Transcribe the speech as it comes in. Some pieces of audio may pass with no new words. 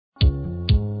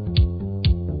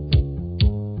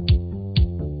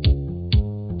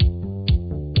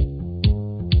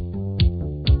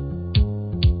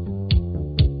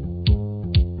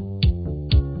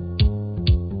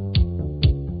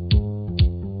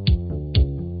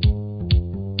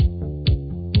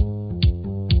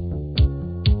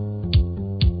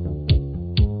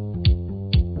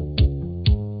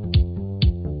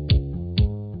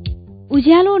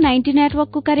उज्यालो 90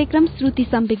 नेटवर्कको कार्यक्रम श्रुति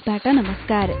सम्वेकबाट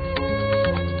नमस्कार।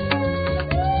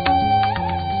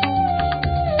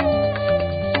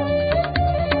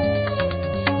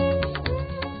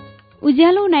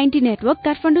 उज्यालो 90 नेटवर्क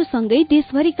काठमाडौँसँगै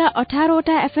देशभरिका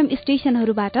 18वटा एफएम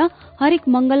स्टेशनहरूबाट हरेक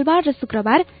मंगलबार र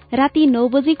शुक्रबार राति 9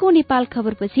 बजेको नेपाल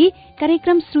खबरपछि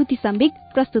कार्यक्रम श्रुति सम्वेक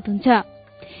प्रस्तुत हुन्छ।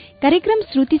 कार्यक्रम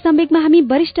श्रुति सम्वेकमा हामी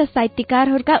वरिष्ठ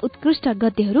साहित्यकारहरूका उत्कृष्ट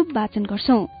गद्यहरू वाचन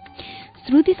गर्छौं।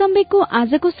 श्रुति सम्वेकको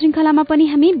आजको श्रृंखलामा पनि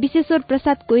हामी विश्वेश्वर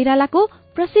प्रसाद कोइरालाको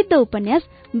प्रसिद्ध उपन्यास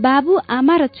बाबु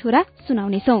आमा र छोरा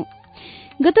सुनाउनेछौं।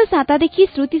 गत सातादेखि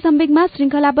श्रुति सम्वेकमा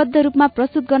श्रृंखलाबद्ध रूपमा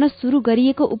प्रस्तुत गर्न शुरू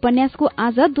गरिएको उपन्यासको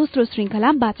आज दोस्रो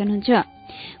श्रृंखला वाचन हुन्छ।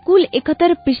 कुल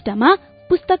 71 पृष्ठमा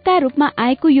पुस्तकका रूपमा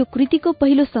आएको यो कृतिको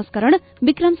पहिलो संस्करण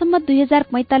विक्रम सम्वत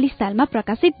 2045 सालमा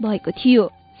प्रकाशित भएको थियो।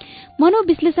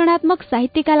 मनोविश्लेषणात्मक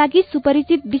साहित्यका लागि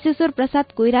सुपरिचित विश्वेश्वर प्रसाद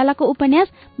कोइरालाको उपन्यास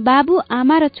बाबु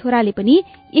आमा र छोराले पनि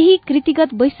यही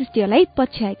कृतिगत वैशिष्ट्यलाई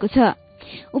पछ्याएको छ।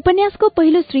 उपन्यासको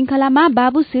पहिलो श्रृंखलामा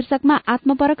बाबु शीर्षकमा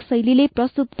आत्मपरक शैलीले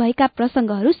प्रस्तुत भएका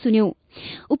प्रसंगहरू सुन्यौं।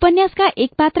 उपन्यासका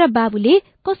एक पात्र बाबुले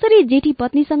कसरी जेठी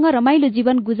पत्नीसँग रमाइलो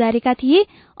जीवन गुजारेका थिए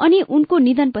अनि उनको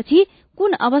निधनपछि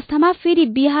कुन अवस्थामा फेरि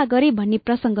बिहा गरे भन्ने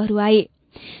प्रसंगहरू आए।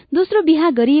 दोस्रो बिहा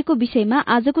गरिएको विषयमा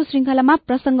आजको श्रृंखलामा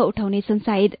प्रसंग उठाउनेछन्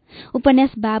सायद।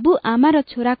 उपन्यास बाबु आमा र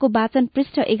छोराको वाचन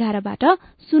पृष्ठ 11बाट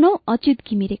सुनौ अच्युत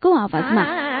घिमिरेको आवाजमा।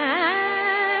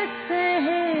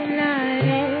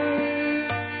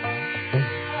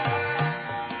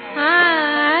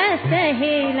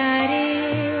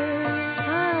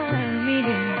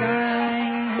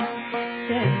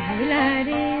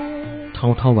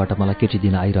 ठाउँ ठाउँबाट मलाई केटी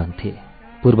दिन आइरहन्थे।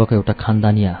 पूर्वको एउटा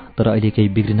खानदानिया तर अहिले केही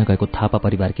बिग्रिन गएको थापा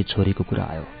परिवारकी छोरीको कुरा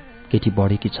आयो। केटी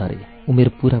बढेकी छ रे, उमेर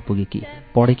पूरा पुगेकी,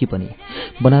 पढेकी पनि,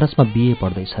 बनारसमा बीए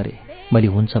पढ्दैछ रे। मैले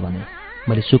हुन्छ भने,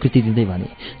 मैले स्वीकृति दिँदै भने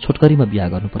छोटकरीमा बिहा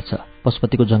गर्नुपर्छ,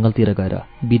 पशुपतिको जंगलतिर गएर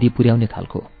विधि पुर्याउने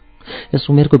खालको। यस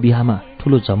उमेरको बिहामा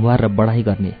ठूलो जमवार र बढाई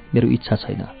गर्ने मेरो इच्छा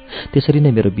छैन। त्यसरी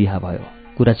नै मेरो बिहा भयो।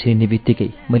 कुरा छिरिने बित्तिकै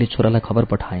मैले छोरालाई खबर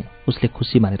पठाएँ। उसले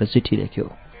खुसी मानेर चिठी लेख्यो।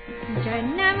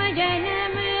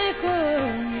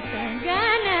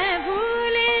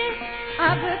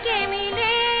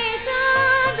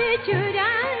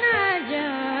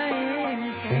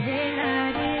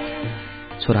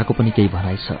 छोराको पनि केही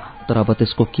भनाइ छ, तर अब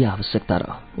त्यसको के आवश्यकता र?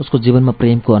 उसको जीवनमा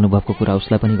प्रेमको अनुभवको कुरा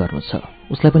उसलाई पनि गर्नु छ।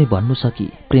 उसलाई पनि भन्नु छ कि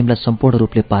प्रेमलाई सम्पूर्ण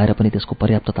रूपले पाएर पनि त्यसको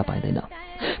पर्याप्तता पाइँदैन।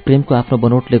 प्रेमको आफ्नो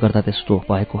बनोटले गर्दा त्यस्तो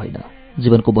भएको होइन।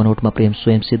 जीवनको बनोटमा प्रेम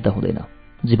स्वयं सिद्ध हुँदैन।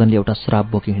 जीवनले एउटा श्राप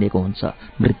बोकी हिँडेको हुन्छ,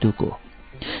 मृत्युको।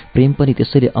 प्रेम पनि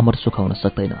त्यसैले अमर सुख हुन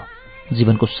सक्दैन।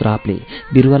 जीवनको श्रापले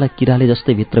बिरुवालाई किराले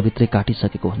जस्तै भित्रभित्रै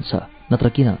काटिसकेको हुन्छ। नत्र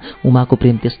किन उमाको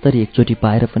प्रेम त्यस्तरी एकचोटि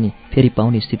पाएर पनि फेरि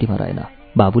पाउने स्थितिमा रहेन?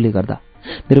 बाबुले गर्दा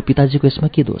मेरो पिताजीको यसमा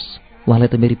के दोष? उहाँलाई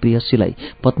त मेरी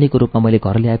प्रियसीलाई पत्नीको रूपमा मैले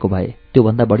घर ल्याएको भए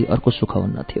त्योभन्दा बढी अर्को सुख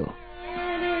हुन्न थियो।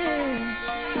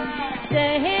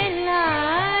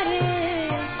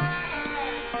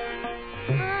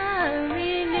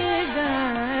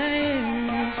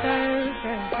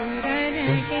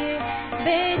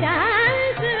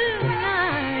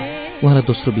 उहाँलाई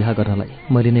दोस्रो बिहा गर्नलाई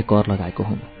मैले नै कर लगाएको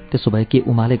हुँ। त्यसो भए के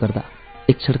उमाले गर्दा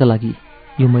एक क्षणका लागि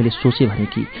यो मैले सोचे भने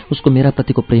कि उसको मेरा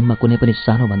प्रतिको प्रेममा कुनै पनि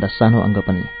सानोभन्दा सानो अंग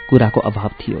पनि कुराको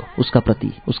अभाव थियो। उसका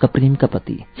प्रति, उसका प्रेमका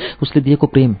प्रति उसले दिएको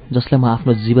प्रेम, जसलाई म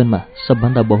आफ्नो जीवनमा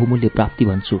सबभन्दा बहुमूल्य प्राप्ति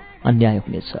भन्छु, अन्याय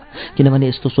हुनेछ। किनभने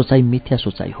यस्तो सोचाइ मिथ्या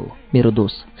सोचाइ हो। मेरो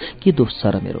दोष के दोष छ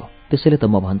र मेरो? त्यसैले त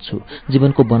म भन्छु,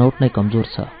 जीवनको बनौट नै कमजोर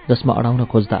छ, जसमा अडाउन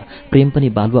खोज्दा प्रेम पनि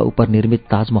बालुवा उपर निर्मित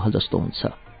ताजमहल जस्तो हुन्छ।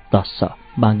 धस्छ,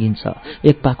 बाँगिन्छ,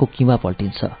 एक पाको किवा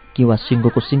पल्टिन्छ, किवा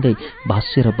सिङ्गोको सिङ्गै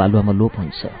भाष्य र बालुवामा लोप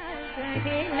हुन्छ।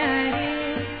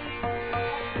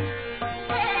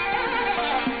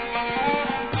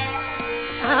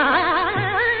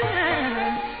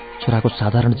 छोराको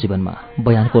साधारण जीवनमा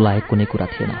बयानको लायक कुनै कुरा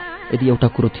थिएन। यदि एउटा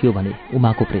कुरो थियो भने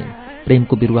उमाको प्रेम।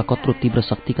 प्रेमको बिरुवा कत्रो तीव्र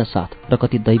शक्तिका साथ र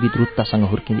कति दैवी द्रुततासँग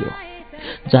हुर्कियो।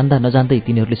 जान्दा नजान्दै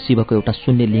तिनीहरूले शिवको एउटा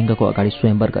शून्य लिङ्गको अगाडि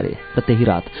स्वयंवर गरे र त्यही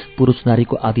रात पुरुष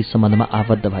नारीको आदि सम्बन्धमा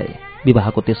आबद्ध भए।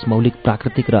 विवाहको त्यस मौलिक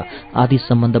प्राकृतिक र आदि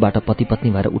सम्बन्धबाट पति पत्नी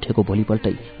भएर उठेको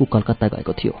भोलिपल्टै ऊ कलकत्ता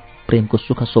गएको थियो। प्रेमको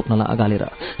सुख स्वप्नलाई अगालेर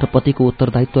र पतिको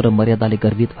उत्तरदायित्व र मर्यादाले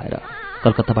गर्वित भएर।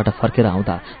 कलकत्ताबाट फर्केर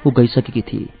आउँदा ऊ गइसकेकी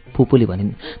थिए। फुपूले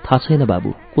भनिन्, थाहा छैन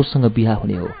बाबु, कोसँग बिहा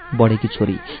हुने हो? बढेकी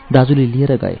छोरी दाजुले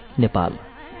लिएर गए नेपाल।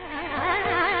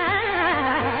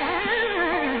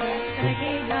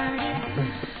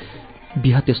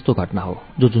 बिहा त्यस्तो घटना हो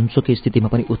जो जुनसुकै स्थितिमा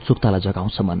पनि उत्सुकतालाई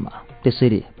जगाउँछ मनमा।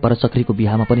 त्यसैले परचक्रीको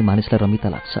बिहामा पनि मानिसलाई रमिता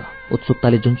लाग्छ।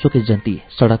 उत्सुकताले जुनसुकै जन्ती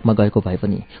सडकमा गएको भए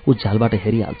पनि ऊ झ्यालबाट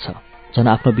हेरिहाल्छ। झन्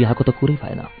आफ्नो बिहाको त कुरै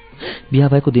भएन। बिहा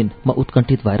भएको दिन म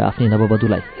उत्कण्ठित भएर आफ्नै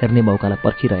नववधुलाई हेर्ने मौकालाई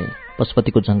पर्खिरहेँ।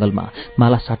 पशुपतिको जंगलमा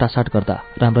माला साटासाट गर्दा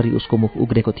राम्ररी उसको मुख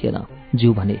उग्रेको थिएन।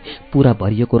 जिउ भने पूरा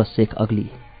भरिएको र सेक अग्ली।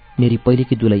 मेरी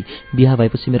पहिलेकी दुलै बिहा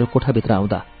भएपछि मेरो कोठाभित्र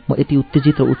आउँदा म यति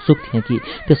उत्तेजित र उत्सुक थिएँ कि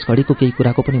त्यस घडीको केही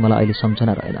कुराको पनि मलाई अहिले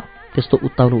सम्झना रहेन। त्यस्तो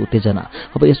उत्ताउलो उत्तेजना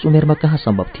अब यस उमेरमा कहाँ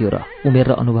सम्भव थियो र? उमेर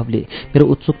र अनुभवले मेरो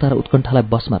उत्सुकता र उत्कण्ठालाई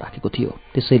बसमा राखेको थियो।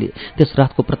 त्यसैले त्यस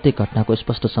रातको प्रत्येक घटनाको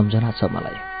स्पष्ट सम्झना छ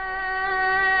मलाई।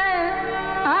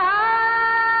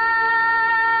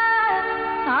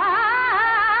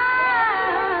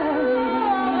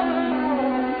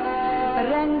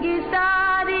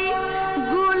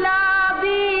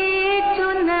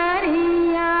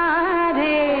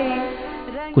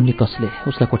 कुन्नी कसले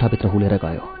उसलाई कोठाभित्र हुलेर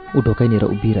गयो। ऊ ढोकाइनेर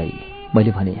उभिरही।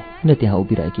 मैले भने, किन त्यहाँ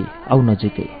उभिरहेकी? आऊ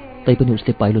नजिकै। तैपनि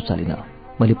उसले पाइलो चालिन।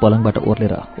 मैले पलङबाट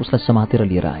ओर्लेर उसलाई समातेर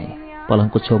लिएर आएँ।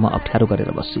 पलङको छेउमा अप्ठ्यारो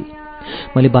गरेर बसी।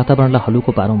 मैले वातावरणलाई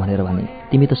हलुको पारौँ भनेर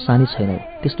भने, तिमी त सानी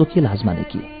छैनौ, त्यस्तो के लाज माने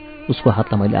कि? उसको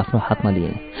हातलाई मैले आफ्नो हातमा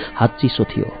लिएँ। हात चिसो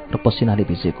थियो र पसिनाले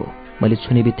भिजेको। मैले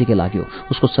छुने बित्तिकै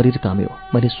लाग्यो उसको शरीर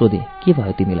काम्यो। मैले सोधेँ, के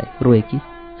भयो तिमीलाई? रोए कि?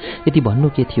 यति भन्नु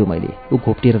के थियो मैले? ऊ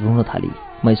घोप्टिएर रुन थाली।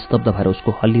 म स्तब्ध भएर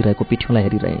उसको हल्लिरहेको पिठ्यौँलाई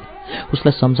हेरिरहेँ।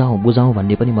 उसलाई सम्झाउँ बुझाउँ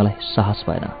भन्ने पनि मलाई साहस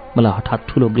भएन। मलाई हठात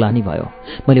ठुलो ग्लानि भयो।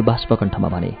 मैले बाष्पकण्ठमा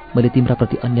भने, मैले तिम्रा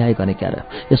प्रति अन्याय गर्ने क्यार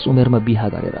यस उमेरमा बिहा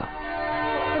गरेर।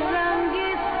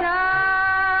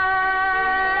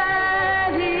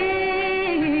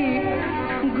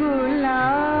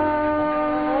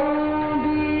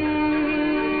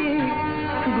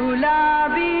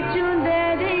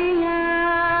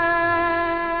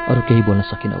 अरू केही बोल्न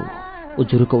सकिन। ऊ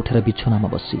जुरुक्क उठेर बिछोनामा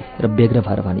बसी र बेग्र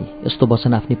भएर भनी, यस्तो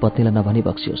वचन आफ्नी पत्नीलाई नभनी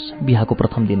बक्सियोस्। बिहाको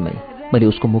प्रथम दिनमै मैले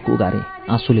उसको मुख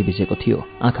उगारेँ। आँसुले भिजेको थियो।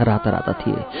 आँखा राता राता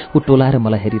थिए। ऊ टोलाएर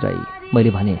मलाई हेरिरही।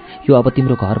 मैले भने, यो अब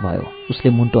तिम्रो घर भयो।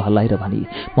 उसले मुन्टो हल्लाएर भनी,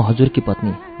 म हजुरकी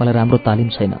पत्नी। मलाई राम्रो तालिम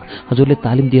छैन। हजुरले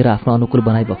तालिम दिएर आफ्नो अनुकूल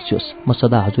बनाइ बक्सियोस्। म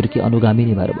सदा हजुरकी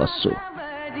अनुगामिनी भएर बस्छु।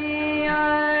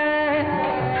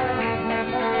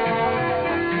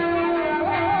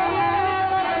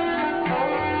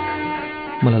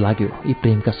 मलाई लाग्यो यी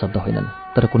प्रेमका शब्द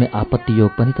होइनन्, तर कुनै आपत्ति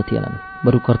योग पनि त थिएनन्,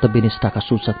 बरु कर्तव्यनिष्ठाका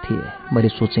सूचक थिए। मैले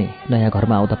सोचेँ, नयाँ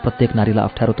घरमा आउँदा प्रत्येक नारीलाई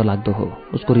अप्ठ्यारो त लाग्दो हो।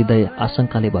 उसको हृदय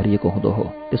आशंकाले भरिएको हुँदो हो।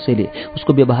 त्यसैले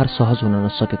उसको व्यवहार सहज हुन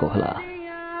नसकेको होला।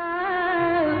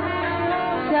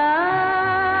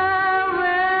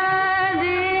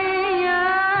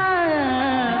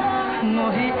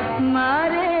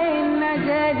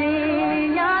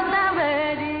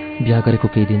 बिहा गरेको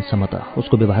केही दिनसम्म त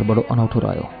उसको व्यवहार बडो अनौठो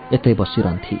रह्यो। एक्लै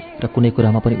बसिरहन्थी र कुनै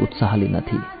कुरामा पनि उत्साह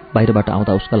लिन्नथी। बाहिरबाट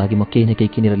आउँदा उसका लागि म केही न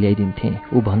केही किनेर ल्याइदिन्थेँ।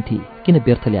 ऊ भन्थी, किन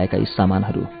व्यर्थ ल्याएका यी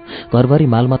सामानहरू? घरभरि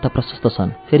मालमत्ता प्रशस्त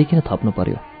छन्, फेरि किन थप्नु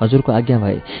पर्यो? हजुरको आज्ञा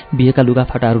भए बिहेका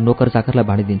लुगाफाटाहरू नोकर चाकरलाई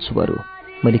बाँडिदिन्छु बरु।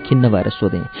 मैले खिन्न भएर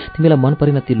सोधेँ, तिमीलाई मन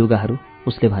परेन ती लुगाहरू?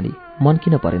 उसले भनी, मन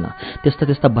किन परेन? त्यस्ता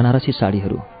त्यस्ता बनारसी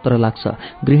साडीहरू। तर लाग्छ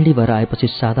गृहिणी भएर आएपछि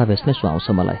सादा भेष नै सुहाउँछ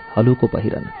मलाई, हलुको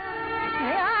पहिरन।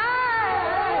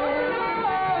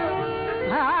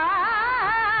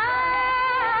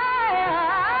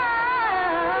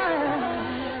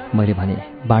 मैले भने,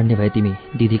 बाँड्ने भए तिमी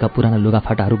दिदीका पुराना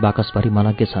लुगाफाटाहरू बाकसभरि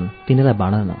मनग्गे छन्, तिनीलाई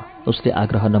बाँड न। उसले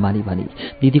आग्रह नमानी भनी,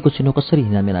 दिदीको चिनो कसरी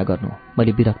हिनामिना गर्नु?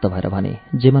 मैले विरक्त भएर भने,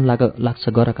 जे मन लाग्छ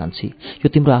गर कान्छी, यो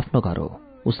तिम्रो आफ्नो घर हो।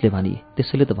 उसले भनी,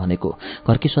 त्यसैले त भनेको,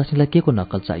 घरकी स्वास्नीलाई के को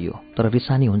नक्कल चाहियो? तर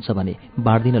रिसानी हुन्छ भने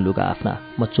बाँड्दिन लुगा आफ्ना।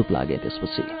 म चुप लागेँ।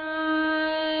 त्यसपछि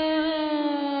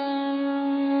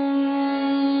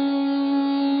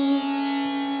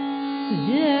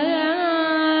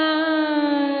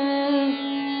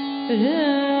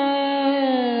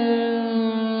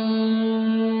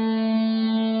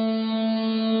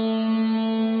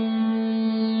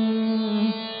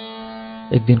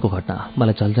एक दिनको घटना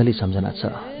मलाई झल्झली सम्झना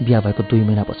छ। बिहा भएको 2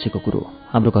 महिना पछिको कुरो।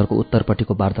 हाम्रो घरको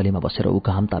उत्तरपट्टिको बारदलीमा बसेर ऊ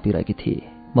घाम तापिरहेकी थिए।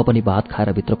 म पनि भात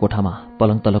खाएर भित्र कोठामा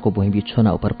पलङ तलको भुइँ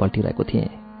बिछोना उपर पल्टिरहेको थिएँ।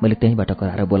 मैले त्यहीँबाट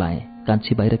कराएर बोलाएँ,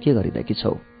 कान्छी बाहिर के गरिरहेकी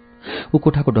छौ? ऊ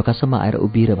कोठाको ढोकासम्म आएर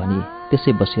उभिएर भनी,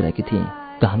 त्यसै बसिरहेकी थिएँ,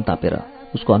 घाम तापेर।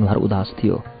 उसको अनुहार उदास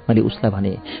थियो। मैले उसलाई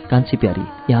भने, कान्छी प्यारी,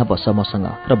 यहाँ बस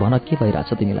मसँग र भन के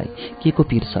भइरहेछ तिमीलाई? के को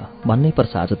पीर छ? भन्नै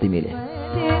पर्छ आज तिमीले।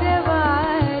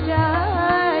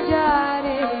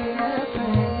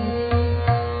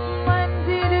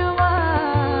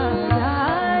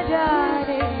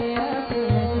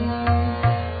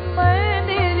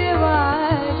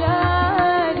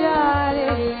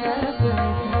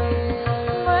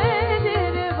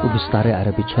 बिस्तारै आएर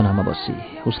बिछोनामा बसी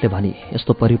उसले भनी,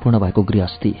 यस्तो परिपूर्ण भएको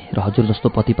गृहस्थी र हजुर जस्तो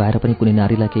पति पाएर पनि कुनै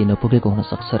नारीलाई केही नपुगेको हुन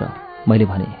सक्छ र? मैले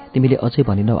भने, तिमीले अझै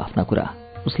भनिनौ आफ्ना कुरा।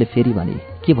 उसले फेरि भनी,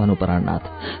 के भनौँ प्राणनाथ?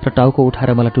 र टाउको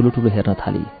उठाएर मलाई ठुलो ठुलो हेर्न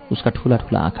थाली। उसका ठुला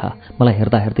ठुला आँखा मलाई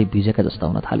हेर्दा हेर्दै भिजेका जस्ता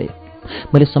हुन थाले।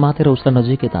 मैले समातेर उसलाई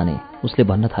नजिकै ताने। उसले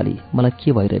भन्न थाली, मलाई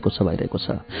के भइरहेको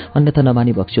छ अन्यथा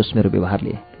नमानी बक्सियोस् मेरो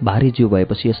व्यवहारले। भारी जीव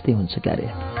भएपछि यस्तै हुन्छ क्यारे।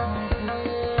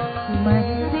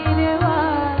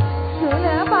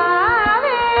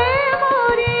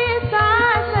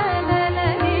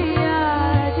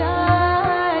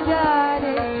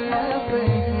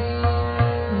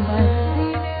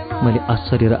 मैले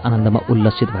आश्चर्य र आनन्दमा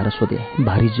उल्लसित भएर सोधे,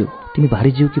 भारी जीव? तिमी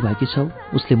भारी जीव कि भएकी छौ?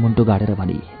 उसले मुन्टो गाडेर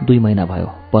भनी, 2 महिना भयो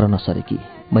पर नसरेकी।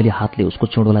 मैले हातले उसको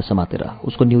चुँडोलाई समातेर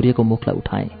उसको निउरिएको मुखलाई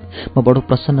उठाएँ। म बडो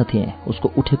प्रसन्न थिएँ।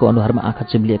 उसको उठेको अनुहारमा आँखा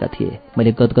चिम्लिएका थिए।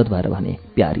 मैले गदगद भएर भने,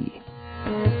 प्यारी।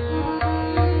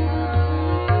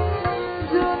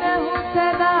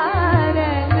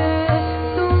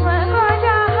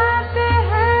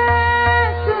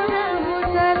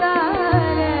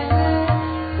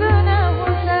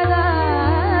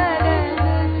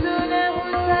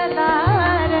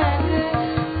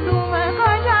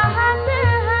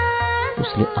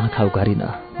 आँखा उघारिन।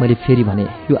 मैले फेरि भने,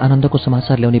 यो आनन्दको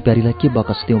समाचार ल्याउने प्यारीलाई के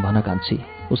बकस दिउँ भन कान्छी।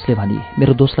 उसले भनी,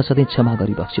 मेरो दोषलाई सधैँ क्षमा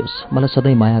गरी बक्सियोस्, मलाई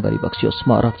सधैँ माया गरी बक्सियोस्,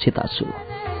 म अरक्षिता छु।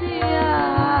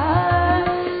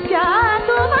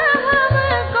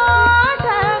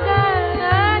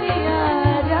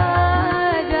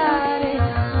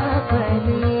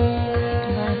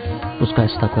 उसका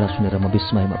यस्ता कुरा सुनेर म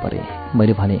विस्मयमा परेँ।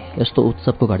 मैले भने, यस्तो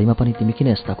उत्सवको घडीमा पनि तिमी किन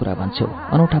यस्ता कुरा भन्छौ?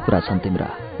 अनौठा कुरा छन् तिम्रा।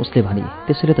 उसले भनी,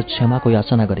 त्यसैले त क्षमाको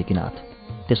याचना गरेकी नाथ।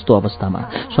 त्यस्तो अवस्थामा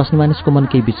स्वास्नी मानिसको मन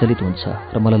केही विचलित हुन्छ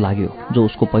र मलाई लाग्यो जो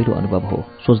उसको पहिलो अनुभव हो,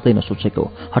 सोच्दै नसोचेको,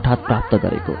 हठात प्राप्त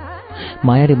गरेको।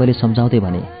 मायाले मैले सम्झाउँदै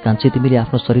भने, कान्छी तिमीले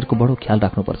आफ्नो शरीरको बडो ख्याल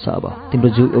राख्नुपर्छ। अब तिम्रो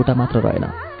जिउ एउटा मात्र रहेन।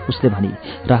 उसले भनी,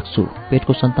 राख्छु,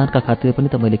 पेटको सन्तानका खातिर पनि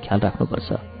त मैले ख्याल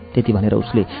राख्नुपर्छ। त्यति भनेर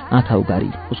उसले आँखा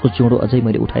उगारी उसको चुँडो अझै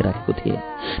मैले उठाइराखेको थिएँ।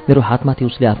 मेरो हातमाथि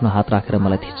उसले आफ्नो हात राखेर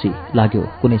मलाई थिची, लाग्यो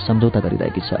कुनै सम्झौता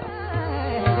गरिरहेकी छ।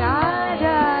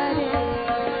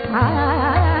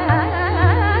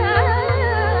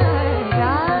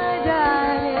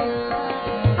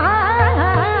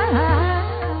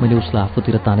 मैले उसलाई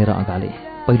आफूतिर तानेर अँगाले।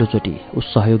 पहिलोचोटि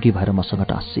उस सहयोगी भएर मसँग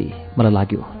टाँसी। मलाई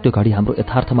लाग्यो त्यो घडी हाम्रो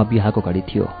यथार्थमा बिहाको घडी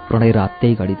थियो। प्रणय रात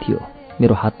त्यही घडी थियो।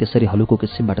 मेरो हात त्यसरी हलुको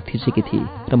किसिमबाट थिचेकी थिए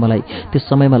र मलाई त्यस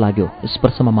समयमा लाग्यो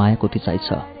स्पर्शमा मायाको थिचाइ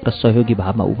छ र सहयोगी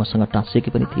भावमा ऊ मसँग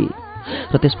टाँसिएकी पनि थिए।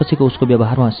 र त्यसपछिको उसको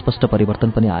व्यवहारमा स्पष्ट परिवर्तन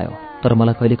पनि आयो। तर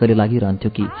मलाई कहिले कहिले लागिरहन्थ्यो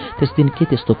कि त्यस दिन के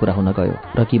त्यस्तो कुरा हुन गयो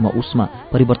र कि म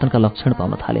उसमा परिवर्तनका लक्षण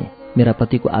पाउन थालेँ, मेरा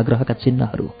प्रतिको आग्रहका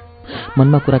चिन्हहरू।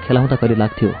 मनमा कुरा खेलाउँदा कहिले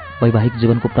लाग्थ्यो वैवाहिक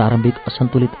जीवनको प्रारम्भिक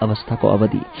असन्तुलित अवस्थाको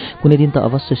अवधि कुनै दिन त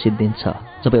अवश्य सिद्धिन्छ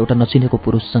जब एउटा नचिनेको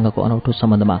पुरुषसँगको अनौठो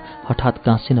सम्बन्धमा हठात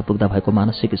काँसिन पुग्दा भएको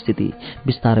मानसिक स्थिति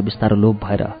बिस्तारै बिस्तारै लोप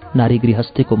भएर नारी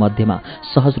गृहस्थीको मध्यमा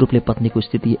सहज रूपले पत्नीको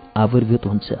स्थिति आविर्भूत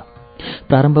हुन्छ।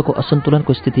 प्रारम्भको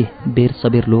असन्तुलनको स्थिति बेर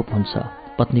सबेर लोप हुन्छ।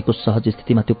 पत्नीको सहज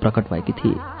स्थितिमा त्यो प्रकट भएकी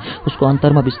थिए। उसको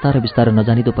अन्तरमा बिस्तारै बिस्तारै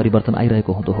नजानिदो परिवर्तन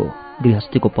आइरहेको हुँदो हो।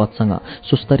 गृहस्थीको पदसँग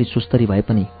सुस्तरी भए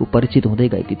पनि ऊ परिचित हुँदै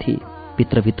गएकी थिए।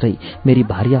 भित्रभित्रै मेरी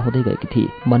भार्या हुँदै गएकी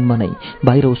थिए। मनमा नै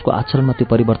बाहिर उसको आचरणमा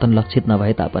त्यो परिवर्तन लक्षित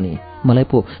नभए तापनि मलाई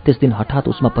पो त्यस दिन हठात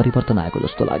उसमा परिवर्तन आएको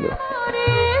जस्तो लाग्यो।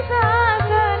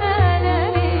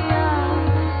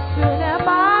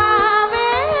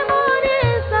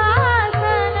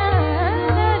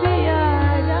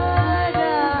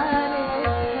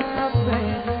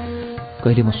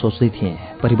 कहिले म सोच्दै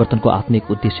थिएँ परिवर्तनको आत्मिक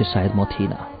उद्देश्य सायद म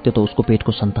थिइनँ, त्यो त उसको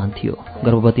पेटको सन्तान थियो।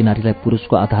 गर्भवती नारीलाई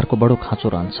पुरुषको आधारको बडो खाँचो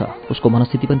रहन्छ। उसको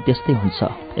मनस्थिति पनि त्यस्तै हुन्छ।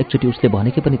 एकचोटि उसले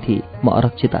भनेकी पनि थिए, म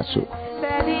अरक्षिता छु।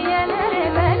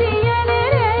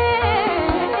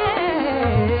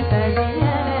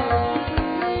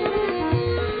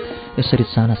 यसरी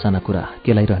साना साना कुरा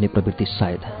केलाइरहने प्रवृत्ति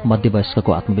सायद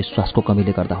मध्यवयस्कको आत्मविश्वासको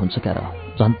कमीले गर्दा हुन्छ क्या र।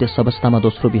 झन् त्यस अवस्थामा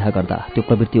दोस्रो बिहा गर्दा त्यो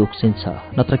प्रवृत्ति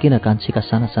उक्सिन्छ। नत्र किन कान्छीका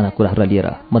साना साना कुराहरूलाई लिएर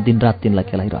म दिनरात तिनलाई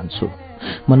खेलाइरहन्छु।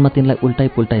 मनमा तिनलाई उल्टाइ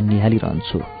पुल्टाइ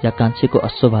निहालिरहन्छु। या कान्छीको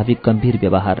अस्वाभाविक गम्भीर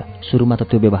व्यवहार। सुरुमा त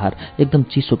त्यो व्यवहार एकदम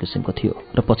चिसो किसिमको थियो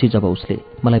र पछि जब उसले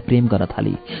मलाई प्रेम गर्न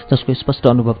थाली, जसको स्पष्ट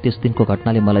अनुभव त्यस दिनको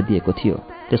घटनाले मलाई दिएको थियो,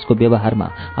 त्यसको व्यवहारमा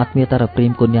आत्मीयता र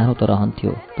प्रेमको न्यानो त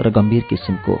रहन्थ्यो तर गम्भीर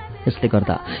किसिमको। यसले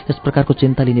गर्दा यस प्रकारको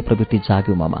चिन्ता लिने प्रवृत्ति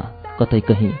जाग्यो ममा। कतै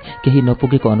कहीँ केही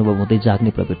नपुगेको अनुभव हुँदै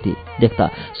जाग्ने प्रवृत्ति। देख्दा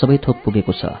सबै थोक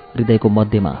पुगेको छ। हृदयको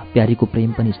मध्यमा प्यारीको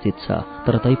प्रेम पनि स्थित छ,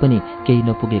 तर तैपनि केही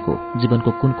नपुगेको,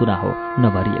 जीवनको कुन कुना हो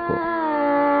नभरिएको।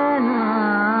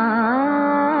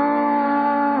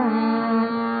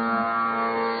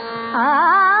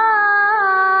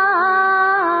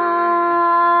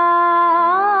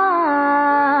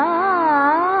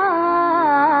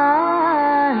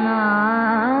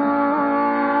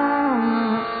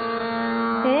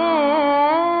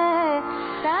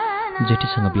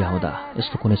 जेठीसँग बिहा हुँदा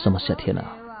यस्तो कुनै समस्या थिएन।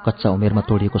 कच्चा उमेरमा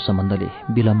तोडिएको सम्बन्धले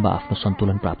विलम्ब आफ्नो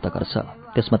सन्तुलन प्राप्त गर्छ।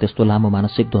 त्यसमा त्यस्तो लामो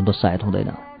मानसिक द्वन्द्व सायद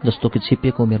हुँदैन जस्तो कि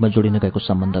छिप्पिएको उमेरमा जोडिन गएको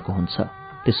सम्बन्धको हुन्छ।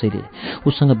 त्यसैले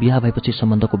उसँग बिहा भएपछि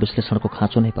सम्बन्धको विश्लेषणको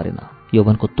खाँचो नै परेन।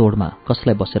 यौवनको तोडमा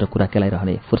कसलाई बसेर कुरा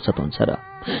केलाइरहने फुर्सद हुन्छ र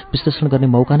विश्लेषण गर्ने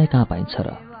मौका नै कहाँ पाइन्छ र?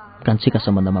 कान्छीका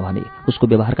सम्बन्धमा भने उसको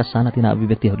व्यवहारका सानातिना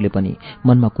अभिव्यक्तिहरूले पनि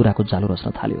मनमा कुराको जालो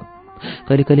रच्न थाल्यो।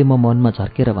 कहिले कहिले म मनमा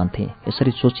झर्केर भन्थेँ,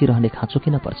 यसरी सोचिरहने खाँचो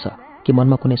किन पर्छ? कि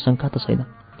मनमा कुनै शङ्का त छैन?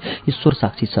 ईश्वर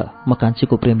साक्षी छ, म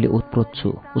कान्छीको प्रेमले ओतप्रोत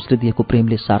छु। उसले दिएको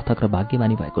प्रेमले सार्थक र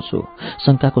भाग्यमानी भएको छु।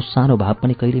 शङ्काको सानो भाव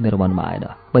पनि कहिले मेरो मनमा आएन।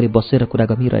 मैले बसेर कुरा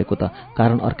गमिरहेको त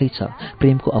कारण अर्कै छ,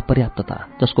 प्रेमको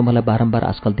अपर्याप्तता, जसको मलाई बारम्बार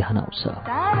आजकल ध्यान आउँछ।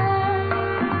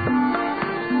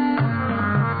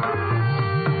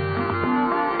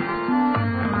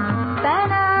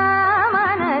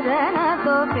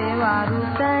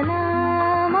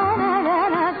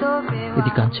 यदि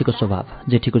कान्छीको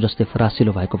स्वभाव जेठीको जस्तै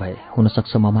फरासिलो भएको भए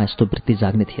हुनसक्छ ममा यस्तो वृत्ति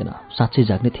जाग्ने थिएन, साँच्चै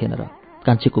जाग्ने थिएन र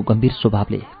कान्छीको गम्भीर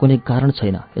स्वभावले कुनै कारण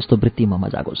छैन यस्तो वृत्ति ममा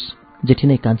जागोस्। जेठी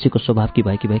नै कान्छीको स्वभावकी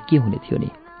भएकी भए के हुने थियो नि?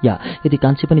 या यदि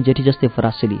कान्छी पनि जेठी जस्तै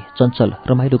फरासिली, चञ्चल,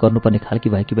 रमाइलो गर्नुपर्ने खालकी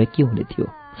भएकी भए के हुने थियो?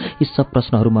 यी सब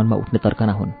प्रश्नहरू मनमा उठ्ने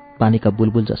तर्कना हुन्, पानीका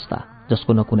बुलबुल जस्ता,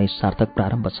 जसको न कुनै सार्थक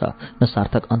प्रारम्भ छ न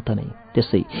सार्थक अन्त नै।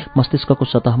 त्यसै मस्तिष्कको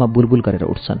सतहमा बुलबुल गरेर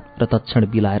उठ्छन् र तत्क्षण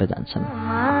बिलाएर जान्छन्।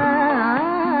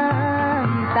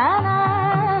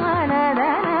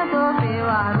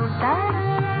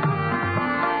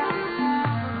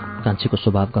 कान्छीको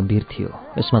स्वभाव गम्भीर थियो,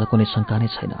 यसमा त कुनै शङ्का नै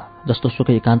छैन। जस्तो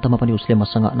सुकै एकान्तमा पनि उसले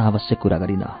मसँग अनावश्यक कुरा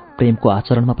गरिन। प्रेमको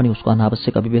आचरणमा पनि उसको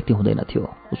अनावश्यक अभिव्यक्ति हुँदैन थियो।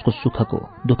 उसको सुखको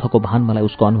दुःखको भान मलाई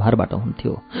उसको अनुहारबाट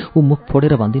हुन्थ्यो। ऊ मुख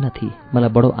फोडेर भन्दिनथी, मलाई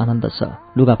बडो आनन्द छ।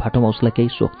 लुगाफाटोमा उसलाई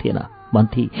केही सोख थिएन।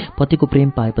 भन्थी, पतिको प्रेम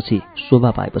पाएपछि,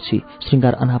 शोभा पाएपछि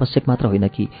श्रृङ्गार अनावश्यक मात्र होइन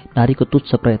कि नारीको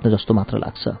तुच्छ प्रयत्न जस्तो मात्र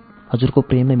लाग्छ। हजुरको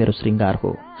प्रेम नै मेरो श्रृङ्गार हो।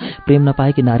 प्रेम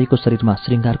नपाएकी नारीको शरीरमा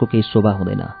श्रृङ्गारको केही शोभा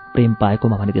हुँदैन। प्रेम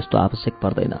पाएकोमा भने त्यस्तो आवश्यक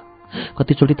पर्दैन।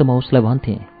 कतिचोटि त म उसलाई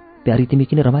भन्थेँ, प्यारी तिमी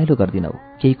किन रमाइलो गर्दिनौ?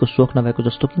 केहीको सोख नभएको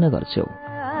जस्तो किन गर्छौ?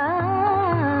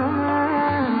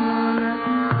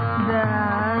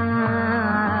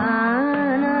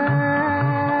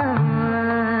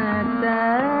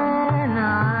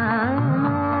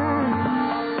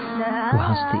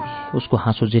 उसको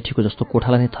हाँसो जेठीको जस्तो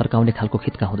कोठालाई नै थर्काउने खालको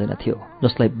खित्का हुँदैन थियो,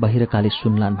 जसलाई बहिरकाली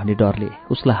सुन्लान् भन्ने डरले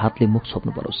उसलाई हातले मुख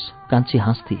छोप्नु परोस्। कान्छी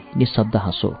हाँस्थी, निशब्द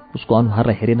हाँसो। उसको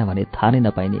अनुहारलाई हेरेन भने थाहा नै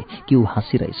नपाइने कि ऊ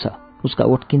हाँसिरहेछ। उसका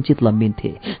ओठ किञ्चित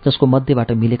लम्बिन्थे, जसको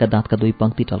मध्यबाट मिलेका दाँतका दुई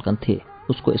पंक्ति टल्कन्थे।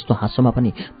 उसको यस्तो हाँसोमा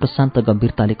पनि प्रशान्त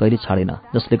गम्भीरताले कहिले छाडेन,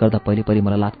 जसले गर्दा पहिले पहिले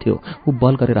मलाई लाग्थ्यो ऊ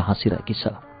बल गरेर हाँसिरहेकी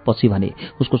छ। पछि भने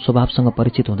उसको स्वभावसँग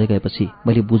परिचित हुँदै गएपछि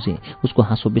मैले बुझेँ उसको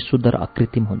हाँसो विशुद्ध र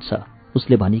अकृत्रिम हुन्छ।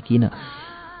 उसले भनी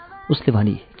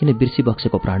किन बिर्सी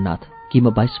बक्सेको प्राणनाथ, कि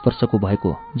म 22 वर्षको भएको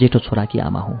जेठो छोराकी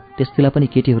आमा हुँ। त्यस्तीलाई पनि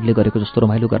केटीहरूले गरेको जस्तो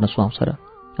रमाइलो गर्न सुहाउँछ र?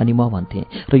 अनि म भन्थेँ,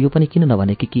 र यो पनि किन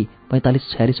नभनेकी कि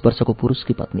 45-46 वर्षको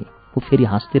पुरुषकी पत्नी। ऊ फेरि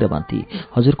हाँस्थे र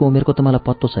भन्थे, हजुरको उमेरको त मलाई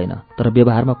पत्तो छैन, तर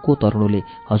व्यवहारमा को तरुणले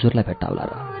हजुरलाई भेट्टाउला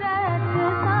र?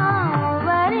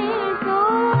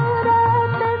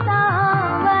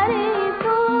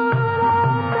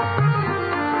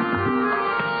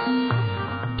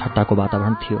 ठट्टाको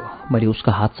वातावरण थियो। मैले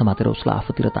उसका हात समातेर उसलाई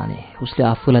आफूतिर ताने। उसले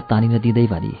आफूलाई तानिन दिँदै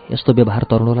भनी, यस्तो व्यवहार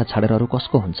तरुणलाई छाडेर अरू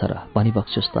कसको हुन्छ र? भनी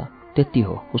बक्स्योस् त। त्यति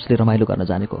हो उसले रमाइलो गर्न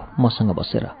जानेको, मसँग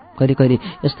बसेर। कहिले कहिले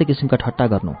यस्तै किसिमका ठट्टा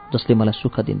गर्नु जसले मलाई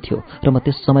सुख दिन्थ्यो र म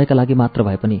त्यस समयका लागि मात्र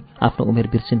भए पनि आफ्नो उमेर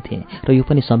बिर्सिन्थेँ र यो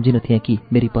पनि सम्झिन्थेँ कि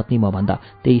मेरी पत्नी मभन्दा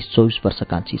 23-24 वर्ष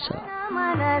कान्छी छ।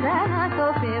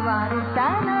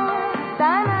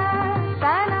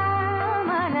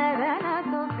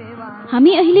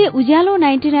 हामी अहिले उज्यालो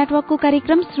 90 नेटवर्कको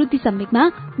कार्यक्रम श्रुति सम्वेकमा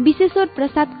विश्वेश्वर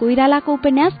प्रसाद कोइरालाको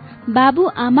उपन्यास बाबु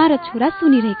आमा र छोरा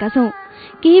सुनिरहेका छौं।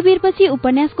 केही बेरपछि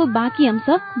उपन्यासको बाँकी अंश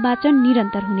वाचन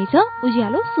निरन्तर हुनेछ।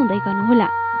 उज्यालो सुन्दै गर्नुहोला।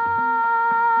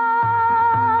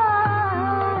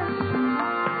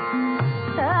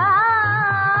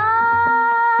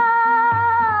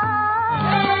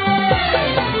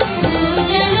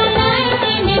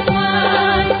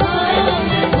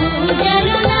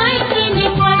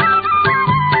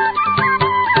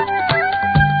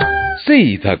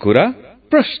 सीधा कुरा,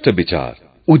 प्रश्न विचार,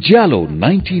 उज्यालो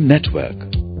 90 नेटवर्क।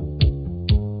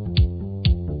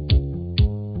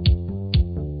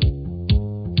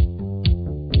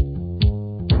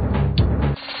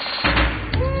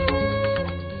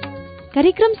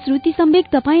 कार्यक्रम श्रुति सम्वेक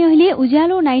तपाईँ अहिले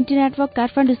उज्यालो 90 network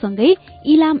काठमाडौँसँगै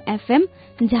Ilam FM,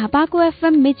 झापाको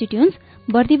FM Mechi Tunes,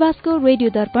 बर्दिवासको radio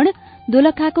Darpan,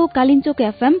 दोलखाको Kalinchowk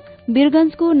FM,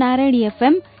 वीरगंजको Narayani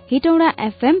FM, Hetauda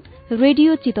FM,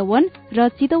 radio Chitwan र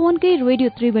चितवनकै रेडियो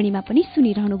त्रिवेणीमा पनि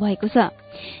सुनिरहनु भएको छ।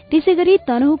 त्यसैगरी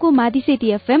तनहुको मादिसेती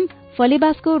एफएम,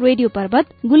 फलेवासको रेडियो पर्वत,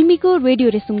 गुल्मीको रेडियो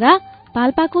रेसुङ्गा,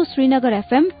 पाल्पाको श्रीनगर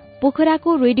एफएम,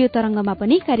 पोखराको रेडियो तरंगमा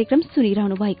पनि कार्यक्रम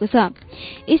सुनिरहनु भएको छ।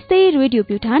 यस्तै रेडियो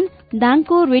प्युठान,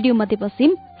 दाङको रेडियो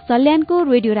मध्यपश्चिम, सल्यानको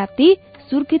रेडियो राप्ती,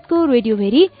 सुर्खेतको रेडियो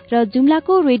भेरी र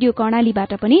जुम्लाको रेडियो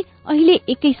कर्णालीबाट पनि अहिले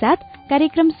एकैसाथ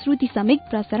कार्यक्रम श्रुति सम्वेक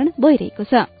प्रसारण भइरहेको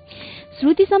छ।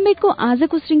 श्रुति सम्वेकको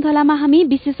आजको श्रृंखलामा हामी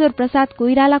विश्वेश्वर प्रसाद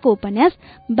कोइरालाको उपन्यास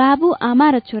बाबु, आमा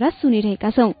र छोरा सुनिरहेका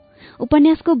छौं।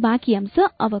 उपन्यासको बाँकी अंश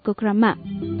अबको क्रममा।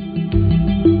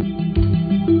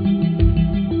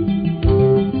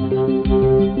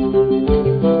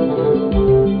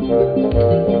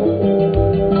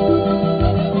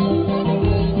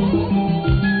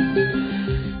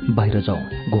 बाहिर जाउँ,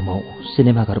 घुमौं,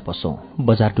 सिनेमा घर पसौं,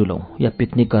 बजार डुलौं या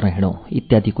पिकनिक गर्न हिँडौं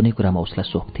इत्यादि कुनै कुरामा उसलाई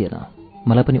सोख थिएन।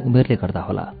 मलाई पनि उमेरले गर्दा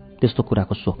होला त्यस्तो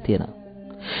कुराको सोख थिएन।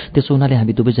 त्यसो हुनाले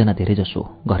हामी दुवैजना धेरैजसो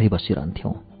घरै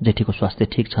बसिरहन्थ्यौं। जेठीको स्वास्थ्य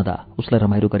ठिक छँदा उसलाई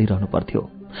रमाइलो गरिरहनु पर्थ्यो।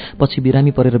 पछि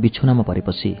बिरामी परेर बिछुनामा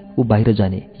परेपछि ऊ बाहिर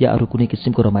जाने या अरू कुनै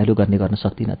किसिमको रमाइलो गर्न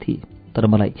सक्दिनथी। तर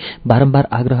मलाई बारम्बार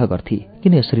आग्रह गर्थी,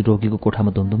 किन यसरी रोगीको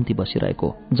कोठामा धुमधुम्ती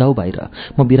बसिरहेको, जाऊ बाहिर,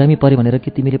 म बिरामी परे भनेर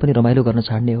कि तिमीले पनि रमाइलो गर्न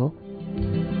छाड्ने हो?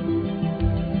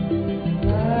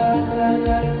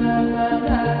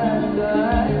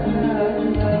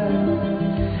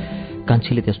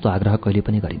 कान्छीले त्यस्तो आग्रह कहिले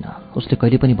पनि गरिन। उसले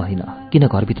कहिले पनि भनिन, किन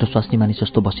घरभित्र स्वास्नी मानिस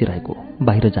जस्तो बसिरहेको,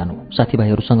 बाहिर जानु,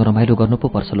 साथीभाइहरूसँग रमाइलो गर्नु पो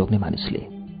पर्छ लोग्ने मानिसले।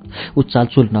 ऊ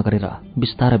चालचुल नगरेर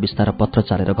बिस्तार बिस्तार पत्र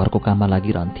चालेर घरको काममा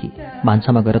लागिरहन्थी।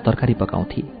 भान्सामा गएर तरकारी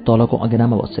पकाउँथी, तलको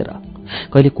अँगेनामा बसेर।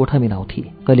 कहिले कोठा मिलाउँथी,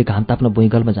 कहिले घाम ताप्न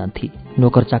बुइँगलमा जान्थी।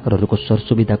 नोकर चाकरहरूको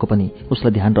सरसुविधाको पनि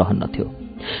उसलाई ध्यान रहन्नथ्यो।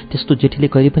 त्यस्तो जेठीले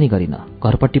कहिले पनि गरिन।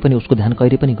 घरपट्टि पनि उसको ध्यान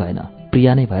कहिले पनि गएन।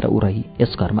 प्रिया नै भएर ऊ रही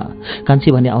यस घरमा।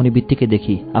 कान्छी भन्ने आउने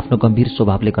बित्तिकैदेखि आफ्नो गम्भीर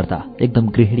स्वभावले गर्दा एकदम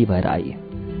गृहिणी भएर आई।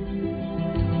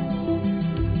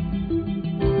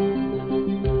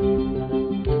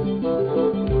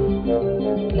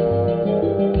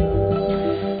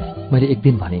 मैले एक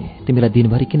दिन भने, तिमीलाई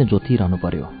दिनभरि किन जोतिरहनु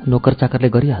पर्यो, नोकर चाकरले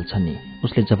गरिहाल्छन् नि।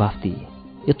 उसले जवाफ दिए,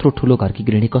 यत्रो ठूलो घरकी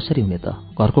गृहिणी कसरी हुने त?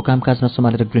 घरको कामकाज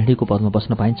नसम्हालेर गृहिणीको पदमा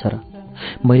बस्न पाइन्छ र?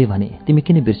 मैले भने, तिमी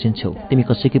किन बिर्सिन्छौ, तिमी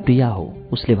कसैकी प्रिया हो।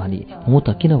 उसले भने, हुँ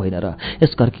त, किन होइन र,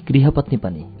 यस घरकी गृहपत्नी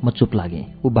पनि। म चुप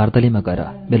लागे। ऊ बारदलीमा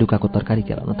गएर बेलुकाको तरकारी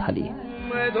केलाउन थाली।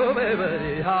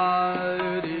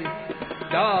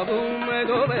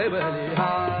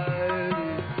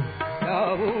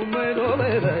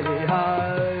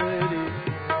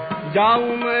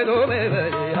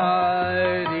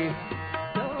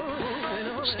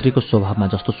 स्त्रीको स्वभावमा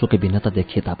जस्तो सुकै भिन्नता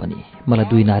देखिए तापनि मलाई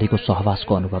दुई नारीको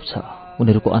सहवासको अनुभव छ।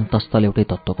 उनीहरूको अन्तस्थल एउटै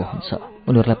तत्त्वको हुन्छ।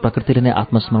 उनीहरूलाई प्रकृतिले नै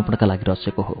आत्मसमर्पणका लागि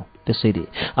रचेको हो। त्यसैले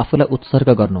आफूलाई उत्सर्ग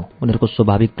गर्नु उनीहरूको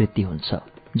स्वाभाविक वृत्ति हुन्छ।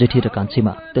 जेठी र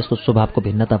कान्छीमा त्यस्तो स्वभावको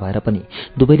भिन्नता भएर पनि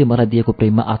दुवैले मलाई दिएको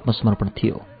प्रेममा आत्मसमर्पण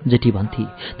थियो। जेठी भन्थी,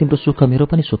 तिम्रो सुख मेरो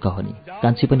पनि सुख हो नि।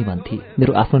 कान्छी पनि भन्थी,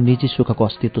 मेरो आफ्नो निजी सुखको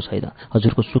अस्तित्व छैन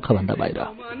हजुरको सुखभन्दा बाहिर।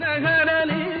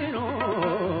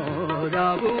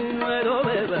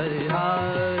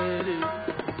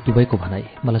 दुवैको भनाई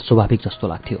मलाई स्वाभाविक जस्तो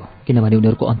लाग्थ्यो, किनभने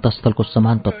उनीहरूको अन्तस्थलको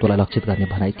समान तत्त्वलाई लक्षित गर्ने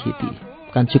भनाई थिए ती।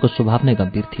 कान्छीको स्वभाव नै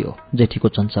गम्भीर थियो, जेठीको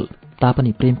चञ्चल।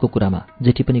 तापनि प्रेमको कुरामा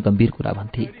जेठी पनि गम्भीर कुरा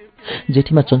भन्थे।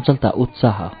 जेठीमा चञ्चलता,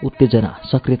 उत्साह, उत्तेजना,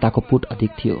 सक्रियताको पुट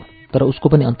अधिक थियो। तर उसको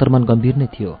पनि अन्तर्मन गम्भीर नै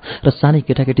थियो र सानै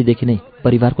केटाकेटीदेखि नै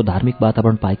परिवारको धार्मिक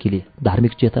वातावरण पाएकीले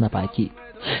धार्मिक चेतना पाएकी।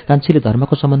 कान्छीले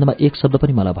धर्मको सम्बन्धमा एक शब्द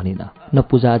पनि मलाई भनिन, न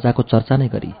पूजाआजाको चर्चा नै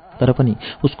गरी। तर पनि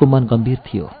उसको मन गम्भीर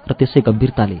थियो र त्यसै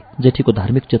गम्भीरताले जेठीको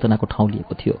धार्मिक चेतनाको ठाउँ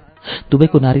लिएको थियो।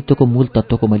 दुवैको नारीत्वको मूल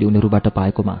तत्त्वको मैले उनीहरूबाट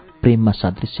पाएकोमा प्रेममा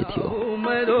सादृश्य थियो।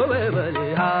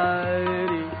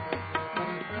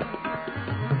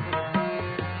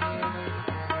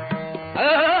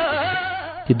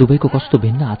 ती दुवैको कस्तो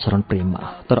भिन्न आचरण प्रेममा,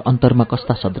 तर अन्तरमा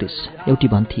कस्ता सदृश। एउटी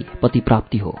भन्थी, पति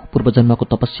प्राप्ति हो, पूर्वजन्मको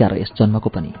तपस्या र यस जन्मको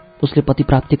पनि। उसले पति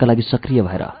प्राप्तिका लागि सक्रिय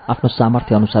भएर आफ्नो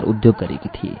सामर्थ्य अनुसार उद्योग गरेकी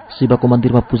थिए। शिवको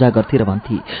मन्दिरमा पूजा गर्थे र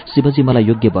भन्थी, शिवजी मलाई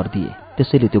योग्य वर दिए,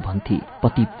 त्यसैले त्यो भन्थी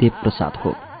पति देव प्रसाद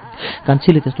हो।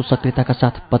 कान्छीले त्यस्तो सक्रियताका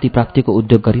साथ पति प्राप्तिको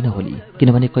उद्योग गरिन होली,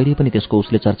 किनभने कहिल्यै पनि त्यसको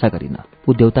उसले चर्चा गरिन।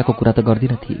 ऊ देवताको कुरा त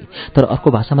गर्दिन थिए, तर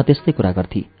अर्को भाषामा त्यस्तै कुरा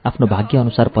गर्थी, आफ्नो भाग्य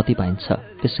अनुसार पति पाइन्छ,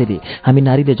 त्यसैले हामी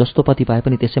नारीले जस्तो पति पाए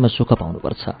पनि त्यसैमा सुख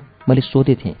पाउनुपर्छ। मैले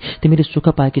सोधेथेँ, तिमीले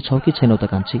सुख पाएकी छौ कि छैनौ त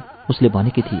कान्छी? उसले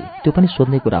भनेकी थिए, त्यो पनि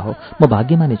सोध्ने कुरा हो, म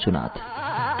भाग्यमानी छु नाथ।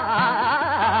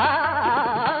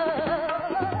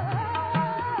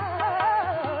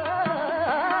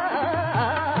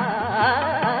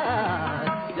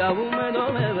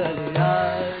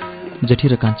 जेठी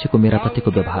र कान्छीको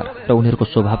मेराप्रतिको व्यवहार र उनीहरूको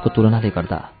स्वभावको तुलनाले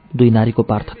गर्दा दुई नारीको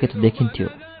पार्थक्य त देखिन्थ्यो,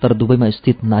 तर दुवैमा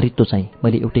स्थित नारीत्व चाहिँ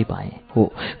मैले एउटै पाएँ।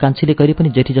 हो, कान्छीले कहिले पनि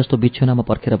जेठी जस्तो बिछुनामा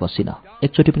पर्खेर बसिन,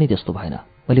 एकचोटि पनि त्यस्तो भएन।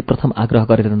 मैले प्रथम आग्रह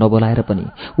गरेर नबोलाएर पनि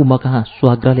ऊ म कहाँ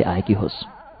स्वाग्रहले आएकी होस्।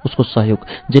 उसको सहयोग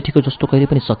जेठीको जस्तो कहिले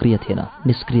पनि सक्रिय थिएन,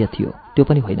 निष्क्रिय थियो त्यो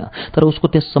पनि होइन, तर उसको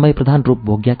त्यस समय प्रधान रूप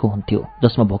भोग्याको हुन्थ्यो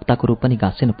जसमा भोक्ताको रूप पनि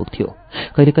गाँसेन पुग्थ्यो।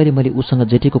 कहिले कहिले मैले उसँग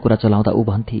जेठीको कुरा चलाउँदा ऊ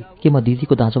भन्थे के म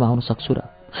दिदीको दाँजोमा आउन सक्छु र?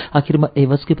 आखिरमा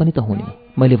एवजकी पनि त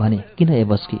हुने। मैले भने किन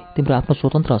एवजकी, तिम्रो आफ्नो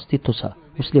स्वतन्त्र अस्तित्व छ।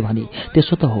 उसले भने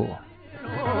त्यसो त हो।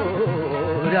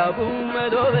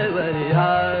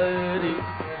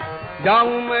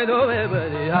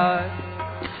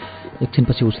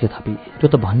 एकछिनपछि उसले थपी त्यो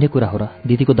त भन्ने कुरा हो र,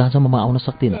 दिदीको दाँजोमा म आउन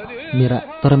सक्दिनँ।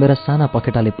 मेरा साना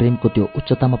पखेटाले प्रेमको त्यो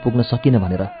उच्चतामा पुग्न सकिन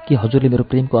भनेर के हजुरले मेरो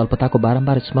प्रेमको अल्पताको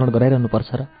बारम्बार स्मरण गराइरहनु पर्छ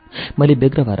र? मैले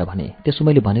बेग्र भएर भने त्यसो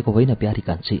मैले भनेको होइन प्यारी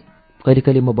कान्छी। कहिले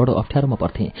कहिले म बडो अप्ठ्यारोमा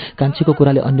पर्थेँ, कान्छीको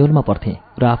कुराले अन्यलमा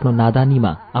पर्थेँ र आफ्नो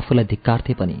नादानीमा आफूलाई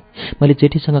धिक्कार्थे पनि। मैले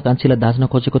जेठीसँग कान्छीलाई दाज्न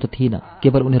खोजेको त थिइनँ,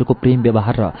 केवल उनीहरूको प्रेम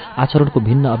व्यवहार र आचरणको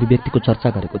भिन्न अभिव्यक्तिको चर्चा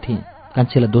गरेको थिएँ।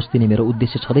 कान्छीलाई दोष दिने मेरो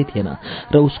उद्देश्य छँदै थिएन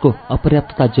र उसको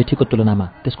अपर्याप्तता जेठीको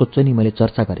तुलनामा त्यसको चाहिँ मैले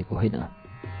चर्चा गरेको होइन।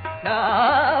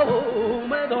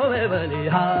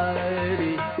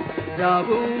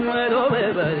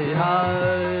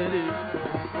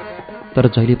 तर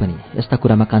जहिले पनि यस्ता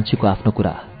कुरामा कान्छीको आफ्नो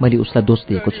कुरा मैले उसलाई दोष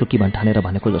दिएको छु कि भन्ठानेर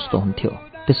भनेको जस्तो हुन्थ्यो।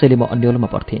 त्यसैले म अन्यलमा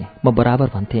पर्थेँ। म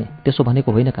बराबर भन्थेँ त्यसो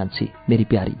भनेको होइन कान्छी, मेरी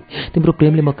प्यारी, तिम्रो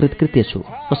प्रेमले म कृतकृत्य छु।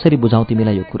 कसरी बुझाउँ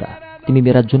तिमीलाई यो कुरा? तिमी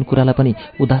मेरा जुन कुरालाई पनि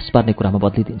उदास पार्ने कुरामा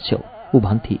बदलिदिन्छौ। ऊ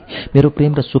भन्थी मेरो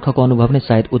प्रेम र सुखको अनुभव नै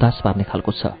सायद उदास पार्ने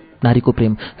खालको छ। नारीको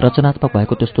प्रेम रचनात्मक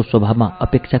भएको त्यस्तो स्वभावमा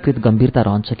अपेक्षाकृत गम्भीरता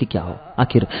रहन्छ कि क्या हो?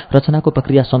 आखिर रचनाको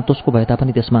प्रक्रिया सन्तोषको भए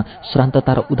तापनि त्यसमा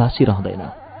श्रान्तता र उदासी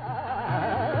रहँदैन।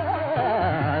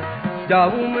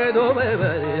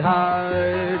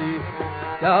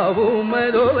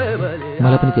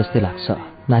 मलाई पनि त्यस्तै लाग्छ।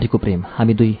 नारीको प्रेम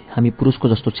हामी पुरुषको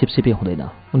जस्तो छिपछिपे हुँदैन।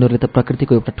 उनीहरूले त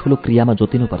प्रकृतिको एउटा ठूलो क्रियामा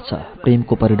जोतिनुपर्छ,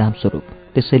 प्रेमको परिणाम स्वरूप।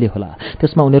 त्यसैले होला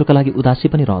त्यसमा उनीहरूका लागि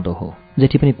उदासी पनि रहँदो हो।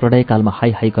 जेठी पनि प्रणयकालमा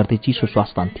हाई हाई गर्दै चिसो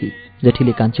श्वास तान्थी।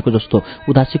 जेठीले कान्छीको जस्तो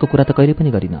उदासीको कुरा त कहिले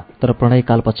पनि गरिन, तर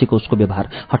प्रणयकाल पछिको उसको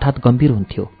व्यवहार हठात गम्भीर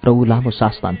हुन्थ्यो र ऊ लामो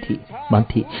सास तान्थी।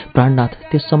 भन्थी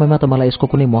प्राणनाथ त्यस समयमा त मलाई यसको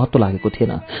कुनै महत्त्व लागेको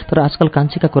थिएन, तर आजकल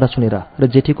कान्छीका कुरा सुनेर र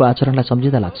जेठीको आचरणलाई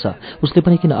सम्झिँदा लाग्छ उसले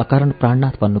पनि किन अकारण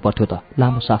प्राणनाथ भन्नु पर्थ्यो त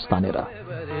लामो सास तानेर।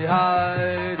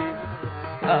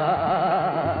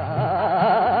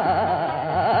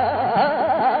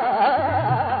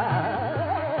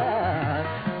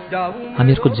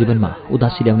 हामीहरूको जीवनमा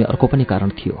उदासी ल्याउने अर्को पनि कारण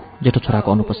थियो, जेठो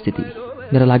छोराको अनुपस्थिति।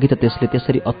 मेरा लागि त त्यसले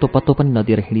त्यसरी अत्तो पत्तो पनि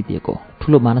नदिएर हिँडिदिएको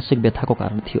ठूलो मानसिक व्यथाको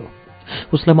कारण थियो।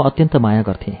 उसलाई म अत्यन्त माया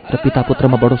गर्थेँ र पिता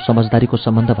पुत्रमा बडो समझदारीको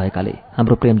सम्बन्ध भएकाले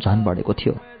हाम्रो प्रेम झन बढेको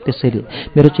थियो। त्यसैले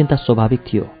मेरो चिन्ता स्वाभाविक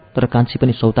थियो, तर कान्छी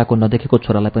पनि सौताको नदेखेको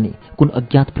छोरालाई पनि कुन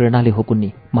अज्ञात प्रेरणाले हो कुन्नी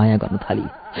माया गर्न थाली।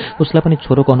 उसलाई पनि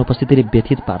छोरोको अनुपस्थितिले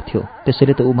व्यथित पार्थ्यो।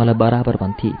 त्यसैले त ऊ मलाई बराबर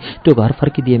भन्थी त्यो घर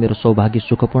फर्किदिए मेरो सौभाग्य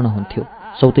सुखपूर्ण हुन्थ्यो।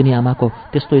 सौतेनी आमाको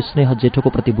त्यस्तो स्नेह जेठोको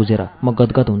प्रति बुझेर म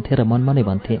गदगद हुन्थेँ र मनमा नै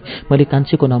भन्थेँ मैले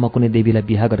कान्छीको नाउँमा कुनै देवीलाई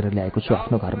बिहा गरेर ल्याएको छु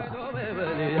आफ्नो घरमा।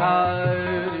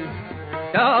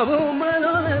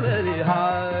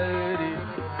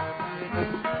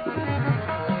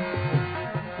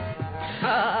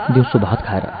 दिउँसो भात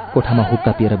खाएर कोठामा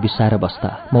हुक्का पिएर बिसाएर बस्दा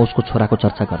म उसको छोराको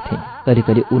चर्चा गर्थेँ। कहिले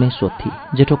कहिले ऊ नै सोध्थी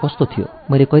जेठो कस्तो थियो,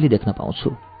 मैले कहिले देख्न पाउँछु?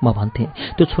 म भन्थेँ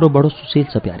त्यो छोरो बडो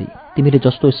सुशील छ प्यारी, तिमीले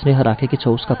जस्तो स्नेह राखेकी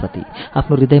छौ उसका प्रति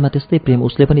आफ्नो हृदयमा त्यस्तै प्रेम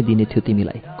उसले पनि दिने थियो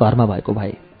तिमीलाई घरमा भएको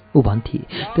भए। ऊ भन्थी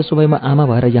त्यसो भए म आमा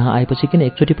भएर यहाँ आएपछि किन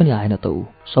एकचोटि पनि आएन त? ऊ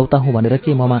सौता हुँ भनेर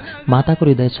के ममा माताको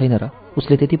हृदय छैन र?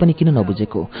 उसले त्यति पनि किन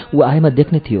नबुझेको? ऊ आएमा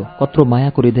देख्ने थियो कत्रो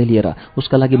मायाको हृदय लिएर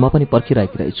उसका लागि म पनि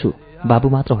पर्खिरहेकी रहेछु। बाबु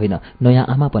मात्र होइन नयाँ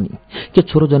आमा पनि। के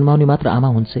छोरो जन्माउने मात्र आमा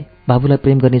हुन्छ? बाबुलाई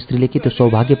प्रेम गर्ने स्त्रीले के त्यो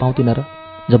सौभाग्य पाउँदिन र?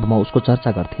 जब म उसको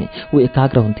चर्चा गर्थेँ ऊ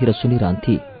एकाग्र हुन्थी र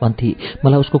सुनिरहन्थी। भन्थी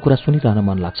मलाई उसको कुरा सुनिरहन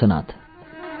मन लाग्छ नाथ।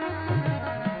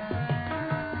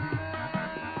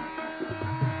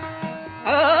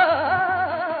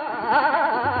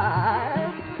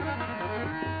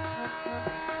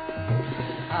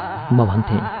 म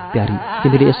भन्थेँ प्यारी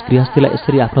तिमीले यस गृहस्थीलाई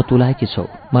यसरी आफ्नो तुलाएकी छौ,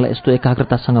 मलाई यस्तो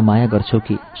एकाग्रतासँग माया गर्छौ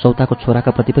कि सौताको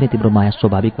छोराका प्रति पनि तिम्रो माया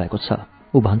स्वाभाविक भएको छ।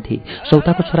 ऊ भन्थी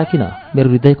सौताको छोरा किन?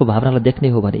 मेरो हृदयको भावनालाई देख्ने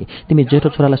हो भने तिमी जेठो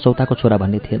छोरालाई सौताको छोरा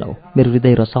भन्ने थिएनौ। मेरो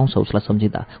हृदय रसाउँछ उसलाई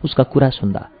सम्झिँदा, उसका कुरा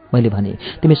सुन्दा। मैले भने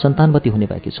तिमी सन्तानवती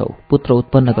हुने भएकी छौ, पुत्र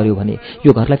उत्पन्न गर्यौ भने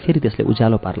यो घरलाई फेरि त्यसले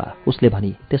उज्यालो पार्ला। उसले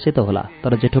भनी त्यसै त होला,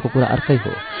 तर जेठोको कुरा अर्कै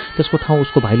हो, त्यसको ठाउँ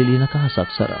उसको भाइले लिन कहाँ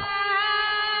सक्छ र?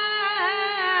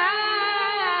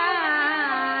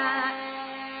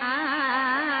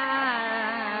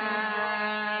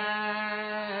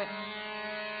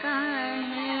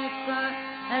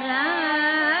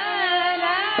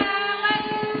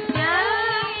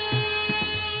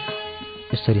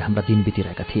 यसरी हाम्रा दिन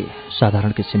बितिरहेका थिए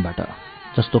साधारण किसिमबाट,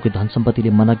 जस्तो कि धन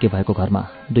सम्पत्तिले मनज्ञ भएको घरमा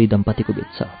दुई दम्पतिको बीच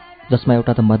छ। जसमा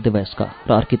एउटा त मध्यवयस्क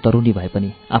र अर्की तरुणी भए पनि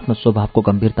आफ्नो स्वभावको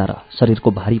गम्भीरता र शरीरको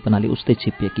भारीपनाले उस्तै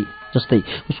छिप्पिएकी। जस्तै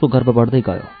उसको गर्व बढ्दै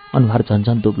गयो, अनुहार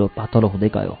झन्झन दुब्लो पातलो हुँदै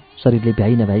गयो, शरीरले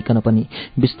भ्याइ नभ्याइकन पनि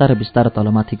बिस्तार बिस्तार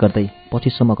तलमाथि गर्दै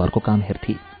पछिसम्म घरको काम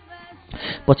हेर्थी।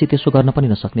 पछि त्यसो गर्न पनि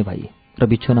नसक्ने भई र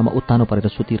बिछौनामा उत्तानो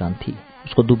परेर सुतिरहन्थी।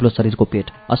 उसको दुब्लो शरीरको पेट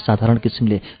असाधारण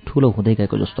किसिमले ठूलो हुँदै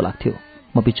गएको जस्तो लाग्थ्यो।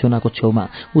 म बिछौनाको छेउमा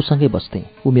उसँगै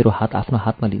बस्थेँ। ऊ मेरो हात आफ्नो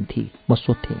हातमा लिन्थी। म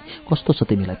सोध्थेँ, कस्तो छ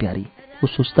तिमीलाई प्यारी? ऊ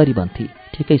सुस्तरी भन्थी,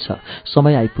 ठिकै छ,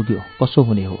 समय आइपुग्यो, कसो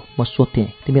हुने हो? म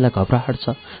सोध्थेँ, तिमीलाई घबराहट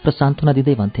छ? र सान्त्वना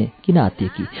दिँदै भन्थेँ, किन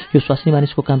आत्तिएकी? यो स्वास्नी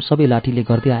मानिसको काम सबै लाठीले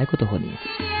गर्दै आएको त हो नि।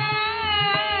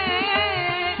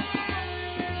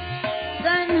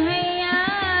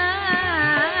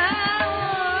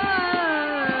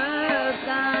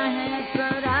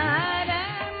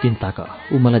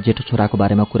 चिन्ताक ऊ मलाई जेठो छोराको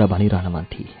बारेमा कुरा भनिरहन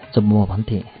भन्थी। जब म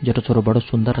भन्थेँ, जेठो छोरो बडो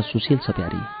सुन्दर र सुशील छ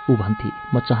प्यारी, ऊ भन्थी,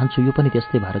 म चाहन्छु यो पनि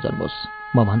त्यस्तै भएर जन्मोस्।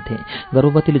 म भन्थेँ,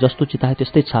 गर्भवतीले जस्तो चिताए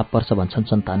त्यस्तै छाप पर्छ भन्छन्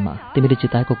सन्तानमा, तिमीले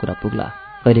चिताएको कुरा पुग्ला।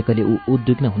 कहिले कहिले ऊ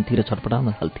उद्विग्न हुन्थी र छटपटाउन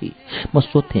थाल्थी। म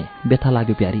सोध्थेँ, व्यथा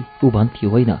लाग्यो प्यारी? ऊ भन्थी,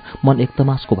 होइन, मन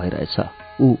एकदमासको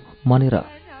भइरहेछ। ऊ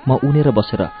उनेर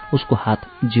बसेर उसको हात,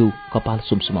 जिउ, कपाल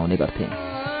सुमसुमाउने गर्थेँ।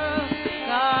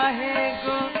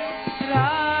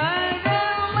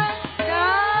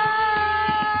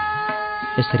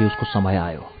 यसरी उसको समय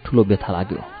आयो। ठूलो व्यथा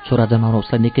लाग्यो। छोरा जन्माउन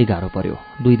उसलाई निकै गाह्रो पर्यो।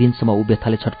 2 दिनसम्म ऊ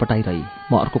व्यथाले छटपटाइरही।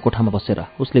 म अर्को कोठामा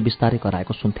बसेर उसले बिस्तारै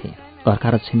कराएको सुन्थेँ। घरका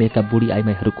र छिमेकका बुढी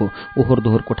आइमाईहरूको ओहोर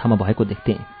दोहोर कोठामा भएको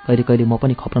देख्थेँ। कहिले कहिले म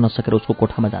पनि खप्न नसकेर उसको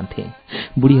कोठामा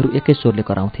जान्थेँ। बुढीहरू एकै स्वरले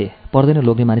कराउँथे, पर्दैन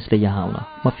लोग्ने मानिसले यहाँ आउन।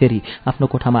 म फेरि आफ्नो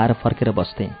कोठामा आएर फर्केर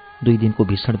बस्थेँ। 2 दिनको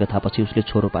भीषण व्यथापछि उसले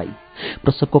छोरो पाई।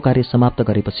 प्रसवको कार्य समाप्त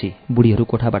गरेपछि बुढीहरू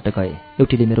कोठाबाट गए।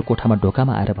 एउटीले मेरो कोठामा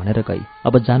ढोकामा आएर भनेर गई,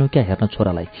 अब जानु क्या हेर्न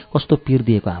छोरालाई, कस्तो पीर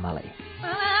दिएको आमालाई।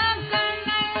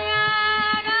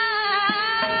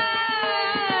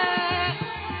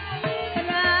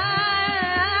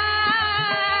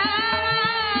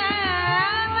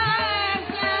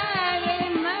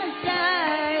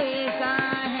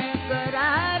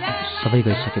 सबै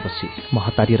गइसकेपछि म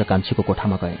हतारी र कान्छीको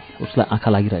कोठामा गएँ। उसलाई आँखा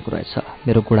लागिरहेको रहेछ।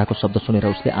 मेरो गोडाको शब्द सुनेर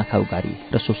उसले आँखा उगारी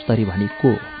र सुस्तरी भनी, को?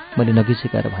 मैले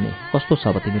नगिसिकाएर भने, कस्तो छ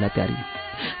अब तिमीलाई प्यारी?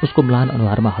 उसको म्लान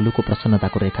अनुहारमा हलुको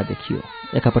प्रसन्नताको रेखा देखियो।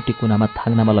 एकापट्टि कुनामा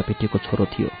थाङ्नामा लपेटिएको छोरो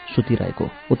थियो, सुतिरहेको।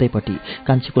 उतैपट्टि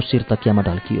कान्छीको शिर तकियामा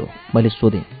ढल्कियो। मैले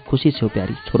सोधेँ, खुसी छेउ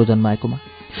प्यारी छोरो जन्माएकोमा?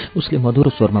 उसले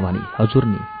मधुरो स्वरमा भनी, हजुर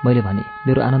नि। मैले भने,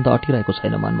 मेरो आनन्द अटिरहेको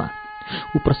छैन मनमा।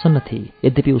 ऊ प्रसन्न थिए,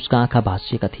 यद्यपि उसका आँखा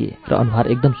भाँसिएका थिए र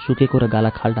अनुहार एकदम सुकेको र गाला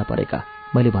खाल्डा परेका।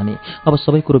 मैले भने, अब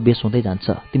सबै कुरो बेस हुँदै जान्छ,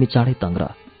 तिमी चाँडै तङ्ग्र।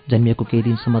 जन्मिएको केही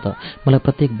दिनसम्म त मलाई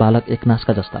प्रत्येक बालक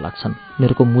एकनासका जस्ता लाग्छन्।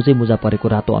 उनीहरूको मुजै मुजा परेको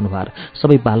रातो अनुहार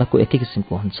सबै बालकको एकै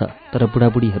किसिमको हुन्छ। तर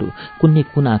बुढाबुढीहरू कुन्नी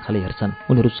कुन आँखाले हेर्छन्।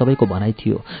 उनीहरू सबैको भनाइ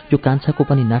थियो, यो कान्छाको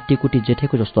पनि नाट्यकुटी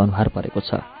जेठेको जस्तो अनुहार परेको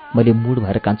छ। मैले मुड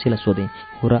भएर कान्छीलाई सोधेँ,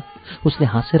 हो र? उसले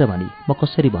हाँसेर भनी, म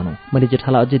कसरी भनौँ, मैले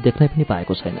जेठालाई अझै देख्नै पनि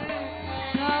पाएको छैन।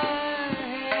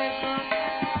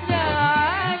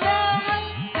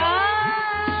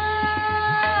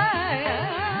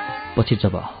 पछि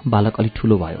जब बालक अलि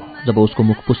ठूलो भयो, जब उसको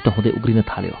मुख पुष्ट हुँदै उग्रिन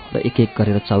थाल्यो र एक एक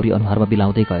गरेर चाउरी अनुहारमा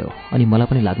बिलाउँदै गयो, अनि मलाई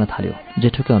पनि लाग्न थाल्यो,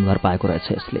 जेठोकै अनुहार पाएको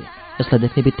रहेछ यसले। यसलाई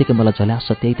देख्ने बित्तिकै मलाई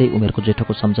झल्यास त्यही उमेरको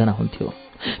जेठोको सम्झना हुन्थ्यो।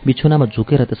 बिछौनामा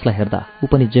झुकेर त्यसलाई हेर्दा ऊ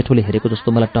पनि जेठोले हेरेको जस्तो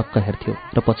मलाई टक्क हेर्थ्यो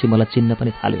र पछि मलाई चिन्न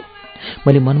पनि थाल्यो।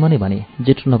 मैले मनमा नै भने,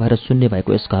 जेठो नभएर शून्य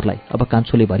भएको यस घरलाई अब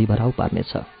कान्छोले भरिभराउ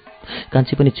पार्नेछ।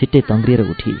 कान्छी पनि छिट्टै तङ्ग्रिएर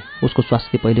उठी। उसको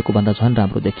स्वास्थ्य पहिलेको भन्दा झन्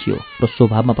राम्रो देखियो र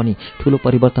स्वभावमा पनि ठूलो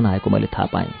परिवर्तन आएको मैले थाहा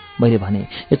पाएँ। मैले भने,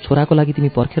 यो छोराको लागि तिमी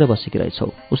पर्खेर बसेकी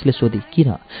रहेछौ। उसले सोधी,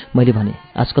 किन? मैले भने,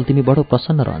 आजकल तिमी बडो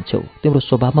प्रसन्न रहन्छौ, तिम्रो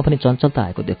स्वभावमा पनि चञ्चलता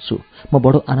आएको देख्छु, म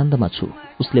बडो आनन्दमा छु।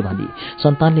 उसले भनी,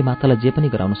 सन्तानले मातालाई जे पनि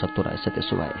गराउन सक्दो रहेछ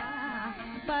त्यसो भए।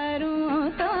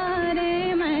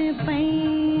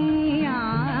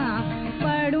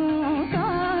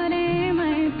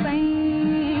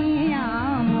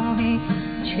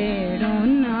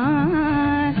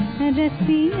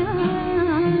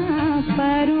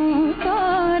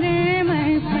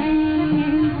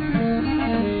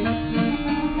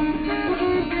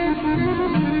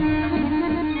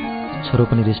 छोरो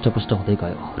पनि हृष्टपुष्ट हुँदै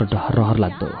गयो र रहर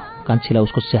लाग्दो। कान्छीलाई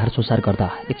उसको स्याहार सुसार गर्दा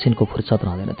एकछिनको फुर्सद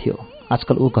रहँदैन थियो।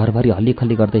 आजकल ऊ घरभरि हल्ली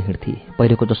खल्ली गर्दै हिँड्थी,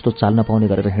 पहिलेको जस्तो चाल नपाउने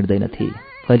गरेर हिँड्दैनथी।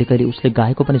 कहिले कहिले उसले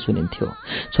गाएको पनि सुनिन्थ्यो,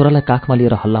 छोरालाई काखमा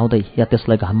लिएर हल्लाउँदै या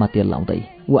त्यसलाई घाममा तेल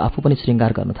लाउँदै। ऊ आफू पनि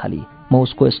श्रृङ्गार गर्न थाली। म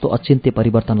उसको यस्तो अचिन्त्य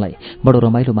परिवर्तनलाई बडो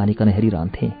रमाइलो मानिकन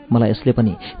हेरिरहन्थेँ। मलाई यसले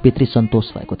पनि भित्री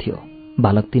सन्तोष भएको थियो।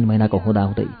 बालक 3 महिनाको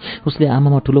हुँदाहुँदै उसले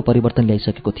आमामा ठूलो परिवर्तन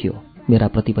ल्याइसकेको थियो। मेरा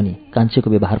प्रति पनि कान्छीको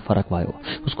व्यवहार फरक भयो।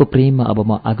 उसको प्रेममा अब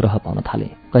म आग्रह पाउन थालेँ।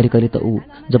 कहिले कहिले त ऊ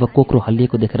जब कोक्रो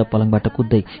हल्लिएको देखेर पलङबाट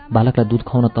कुद्दै बालकलाई दूध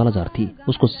खुवाउन तल झर्थी,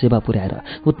 उसको सेवा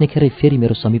पुर्याएर उत्नेखेरै फेरि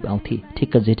मेरो समीप आउँथी।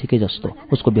 ठिक्क जेठीकै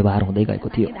जस्तो उसको व्यवहार हुँदै गएको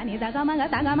थियो।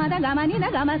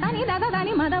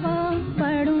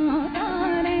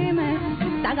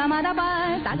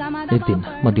 एक दिन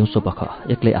म दिउँसो पख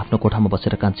एक्लै आफ्नो कोठामा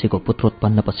बसेर कान्छीको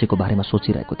पुत्रोत्पन्न पछिको बारेमा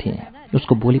सोचिरहेको थिएँ।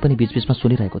 उसको बोली पनि बीचबीचमा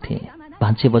सुनिरहेको थिएँ।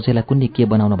 भान्से बजेलाई कुन्नी के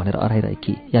बनाउन भनेर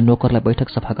अराइरहेकी या नोकरलाई बैठक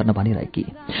सफा गर्न भनिरहेकी।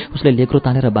 उसले लेग्रो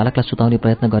तानेर बालकलाई सुताउने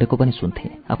प्रयत्न गरेको पनि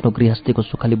सुन्थेँ। आफ्नो गृहस्थीको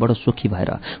सुखले बडो सुखी भएर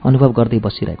अनुभव गर्दै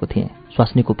बसिरहेको थिएँ।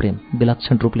 स्वास्नीको प्रेम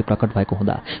विलक्षण रूपले प्रकट भएको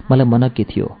हुँदा मलाई मनग्य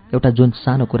थियो। एउटा जुन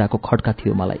सानो कुराको खड्का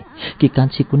थियो मलाई कि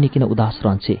कान्छी कुन्नी किन उदास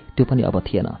रहन्छे त्यो पनि अब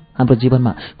थिएन। हाम्रो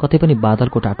जीवनमा कतै पनि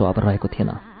बादलको टाटो अब रहेको थिएन।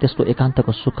 त्यसको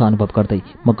एकान्तको सुख अनुभव गर्दै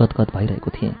म गदगद भइरहेको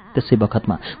थिएँ। त्यसै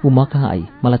बखतमा ऊ म कहाँ आई,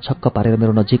 मलाई छक्क पारेर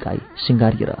मेरो नजिक आई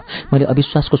सिँगारिएर। मैले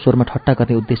अविश्वासको स्वरमा ठट्टा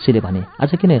गर्ने उद्देश्यले भने,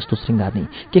 आज किन यस्तो श्रृङ्गार्नी,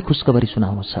 के खुशखबरी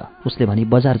सुनाउनु छ? उसले भनी,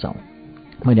 बजार जाउँ।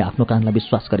 मैले आफ्नो कानलाई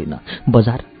विश्वास गरिनँ।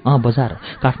 बजार? बजार।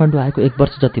 काठमाडौँ आएको 1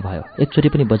 वर्ष जति भयो, एकचोटि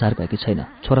पनि बजार गएकी छैन।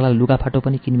 छोरालाई लुगाफाटो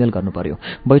पनि किनमेल गर्नु पर्यो।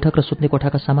 बैठक र सुत्ने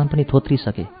कोठाका सामान पनि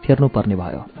थोत्रिसके, फेर्नु पर्ने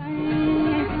भयो।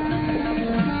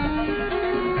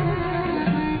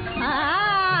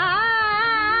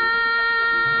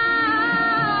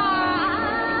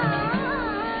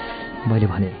 मैले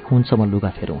भने, हुन्छ म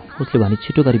लुगा फेरौँ। उसले भनी,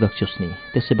 छिटो गरी बक्सियोस् नि।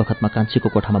 त्यसै बखतमा कान्छीको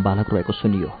कोठामा बालक रहेको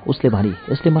सुनियो। उसले भनी,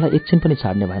 यसले मलाई एकछिन पनि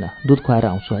छाड्ने भएन, दूध खुवाएर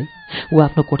आउँछु है। ऊ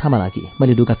आफ्नो कोठामा लागि।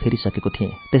 मैले लुगा फेरिसकेको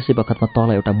थिएँ। त्यसै बखतमा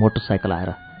तल एउटा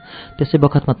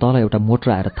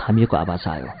मोटर आएर थामिएको आवाज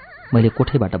आयो। मैले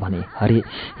कोठैबाट भने, हरे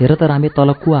हेर त रामे,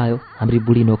 तल को आयो? हाम्री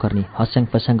बुढी नोकर्नी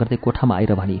हस्याङ फस्याङ गर्दै कोठामा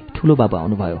आएर भनी, ठुलो बाबु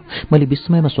आउनुभयो। मैले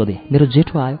विस्मयमा सोधेँ, मेरो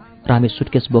जेठो आयो? रामे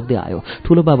सुटकेस बोक्दै आयो।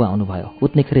 ठुलो बाबु आउनुभयो।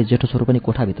 उत्नेखेरै जेठो छोरो पनि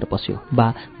कोठाभित्र पस्यो।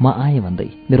 बा, म आएँ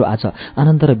भन्दै। मेरो आज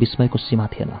आनन्द र विस्मयको सीमा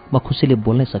थिएन। म खुसीले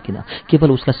बोल्नै सकिनँ।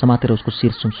 केवल उसलाई समातेर उसको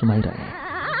शिर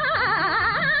सुमसुमाइरहेँ।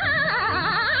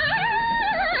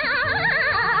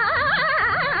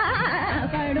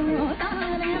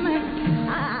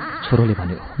 छोरोले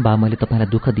भन्यो, बा, मैले तपाईँलाई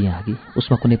दुःख दिएँ अघि।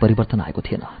 उसमा कुनै परिवर्तन आएको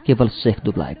थिएन, केवल सेख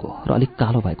दुब्लाएको र अलिक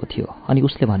कालो भएको थियो। अनि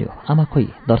उसले भन्यो, आमा खोइ,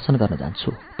 दर्शन गर्न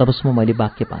जान्छु। तबसम्म मैले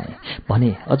वाक्य पाएँ।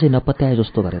 भने, अझै नपत्याए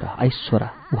जस्तो गरेर, आइस छोरा।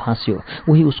 ऊ हाँस्यो।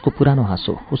 उही उसको पुरानो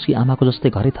हाँसो, उसकी आमाको जस्तै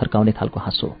घरै थर्काउने खालको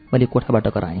हाँसो। मैले कोठाबाट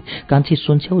कराएँ, कान्छी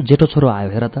सुन्छ्यौ, जेठो छोरो आयो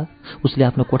हेर त। उसले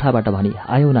आफ्नो कोठाबाट भनी,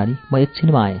 आयो नानी, म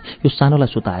एकछिनमा आएँ, यो सानोलाई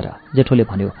सुताएर। जेठोले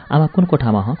भन्यो, आमा कुन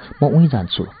कोठामा? म उहीँ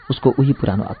जान्छु। उसको उही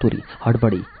पुरानो आतुरी,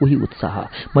 हडबडी, उही उत्साह।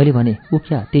 मैले भने, ऊ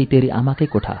क्या, त्यही तेरी आमाकै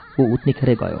कोठा। ऊ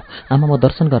उत्निखेरै गयो। आमा, म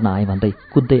दर्शन गर्न आएँ भन्दै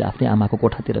कुद्दै आफ्नै आमाको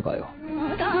कोठातिर गयो।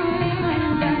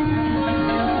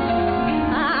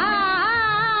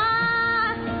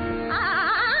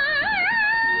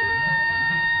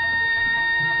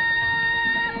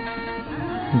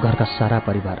 घरका सारा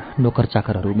परिवार, नोकर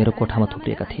चाकरहरू मेरो कोठामा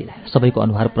थुप्रिएका थिए। सबैको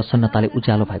अनुहार प्रसन्नताले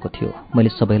उज्यालो भएको थियो। मैले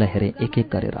सबैलाई हेरेँ एक एक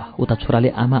गरेर। उता छोराले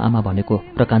आमा आमा भनेको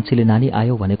र कान्छीले नानी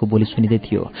आयो भनेको बोली सुनिँदै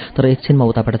थियो। तर एकछिनमा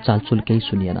उताबाट चालचुल केही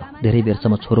सुनिएन। धेरै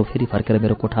बेरसम्म छोरो फेरि फर्केर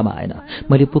मेरो कोठामा आएन।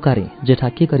 मैले पुकारेँ, जेठा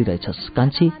के गरिरहेछस्?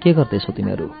 कान्छी, के गर्दैछौ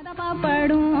तिमीहरू?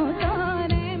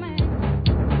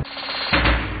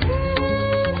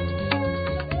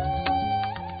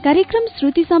 कार्यक्रम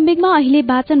श्रुति सम्वेगमा अहिले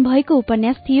वाचन भएको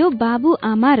उपन्यास थियो बाबु,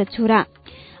 आमा र छोरा।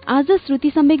 आज श्रुति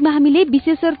सम्वेगमा हामीले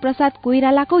विश्वेश्वर प्रसाद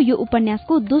कोइरालाको यो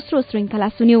उपन्यासको दोस्रो श्रृंखला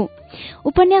सुन्यौं।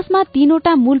 उपन्यासमा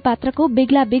 3वटा मूल पात्रको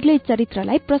बेग्ला बेग्लै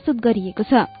चरित्रलाई प्रस्तुत गरिएको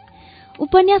छ।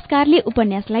 उपन्यासकारले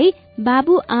उपन्यासलाई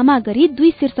बाबु, आमा गरी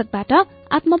 2 शीर्षकबाट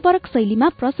आत्मपरक शैलीमा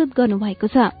प्रस्तुत गर्नुभएको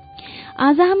छ।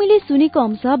 आज हामीले सुनेको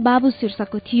अंश बाबु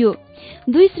शीर्षकको थियो।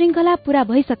 2 श्रृंखला पूरा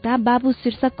भइसक्दा बाबु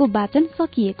शीर्षकको वाचन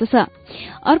सकिएको छ।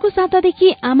 अर्को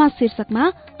सातादेखि आमा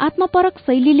शीर्षकमा आत्मपरक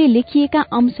शैलीले लेखिएका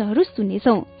अंशहरू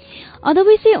सुन्नेछौं।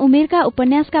 अधवैंशी उमेरका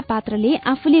उपन्यासका पात्रले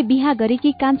आफूले बिहा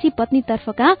गरेकी कान्छी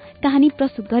पत्नीतर्फका कहानी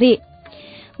प्रस्तुत गरे।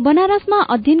 बनारसमा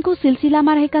अध्ययनको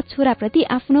सिलसिलामा रहेका छोराप्रति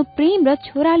आफ्नो प्रेम र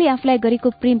छोराले आफूलाई गरेको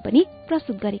प्रेम पनि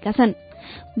प्रस्तुत गरेका छन्।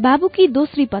 बाबुकी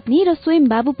दोस्री पत्नी र स्वयं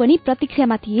बाबु पनि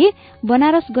प्रतीक्षामा थिए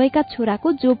बनारस गएका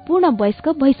छोराको, जो पूर्ण वयस्क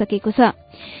भइसकेको छ।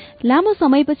 लामो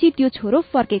समयपछि त्यो छोरो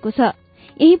फर्केको छ।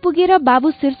 यही पुगेर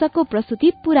बाबु शीर्षकको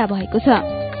प्रस्तुति पूरा भएको छ।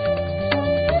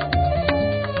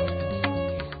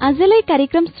 आजलाई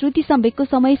कार्यक्रम श्रुति सम्वेकको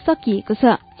समय सकिएको छ।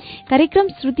 कार्यक्रम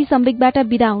श्रुति सम्वेकबाट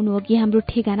बिदा हुनु अघि हाम्रो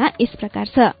ठेगाना यस प्रकार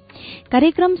छ।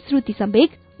 कार्यक्रम श्रुति सम्वेक,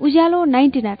 उज्यालो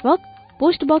 90 network,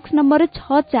 post box number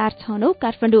 6469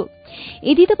 Kathmandu.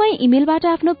 यदि तपाई इमेलबाट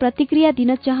आफ्नो प्रतिक्रिया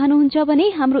दिन चाहनुहुन्छ भने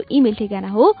हाम्रो इमेल ठेगाना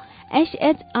हो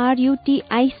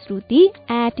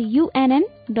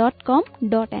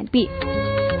shruti@unn.com.np।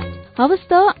 हवस्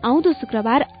त आउँदो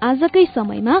शुक्रबार आजकै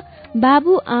समयमा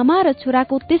बाबु आमा र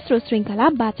छोराको तेस्रो श्रृंखला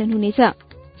वाचन हुनेछ।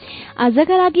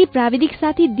 आजका लागि प्राविधिक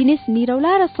साथी दिनेश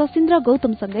निरौला र सशिन्द्र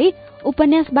गौतमसँगै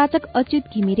उपन्यास वाचक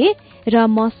अच्युत घिमिरे र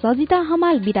म सजिता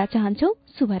हमाल बिदा चाहन्छु।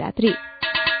 शुभरात्रि।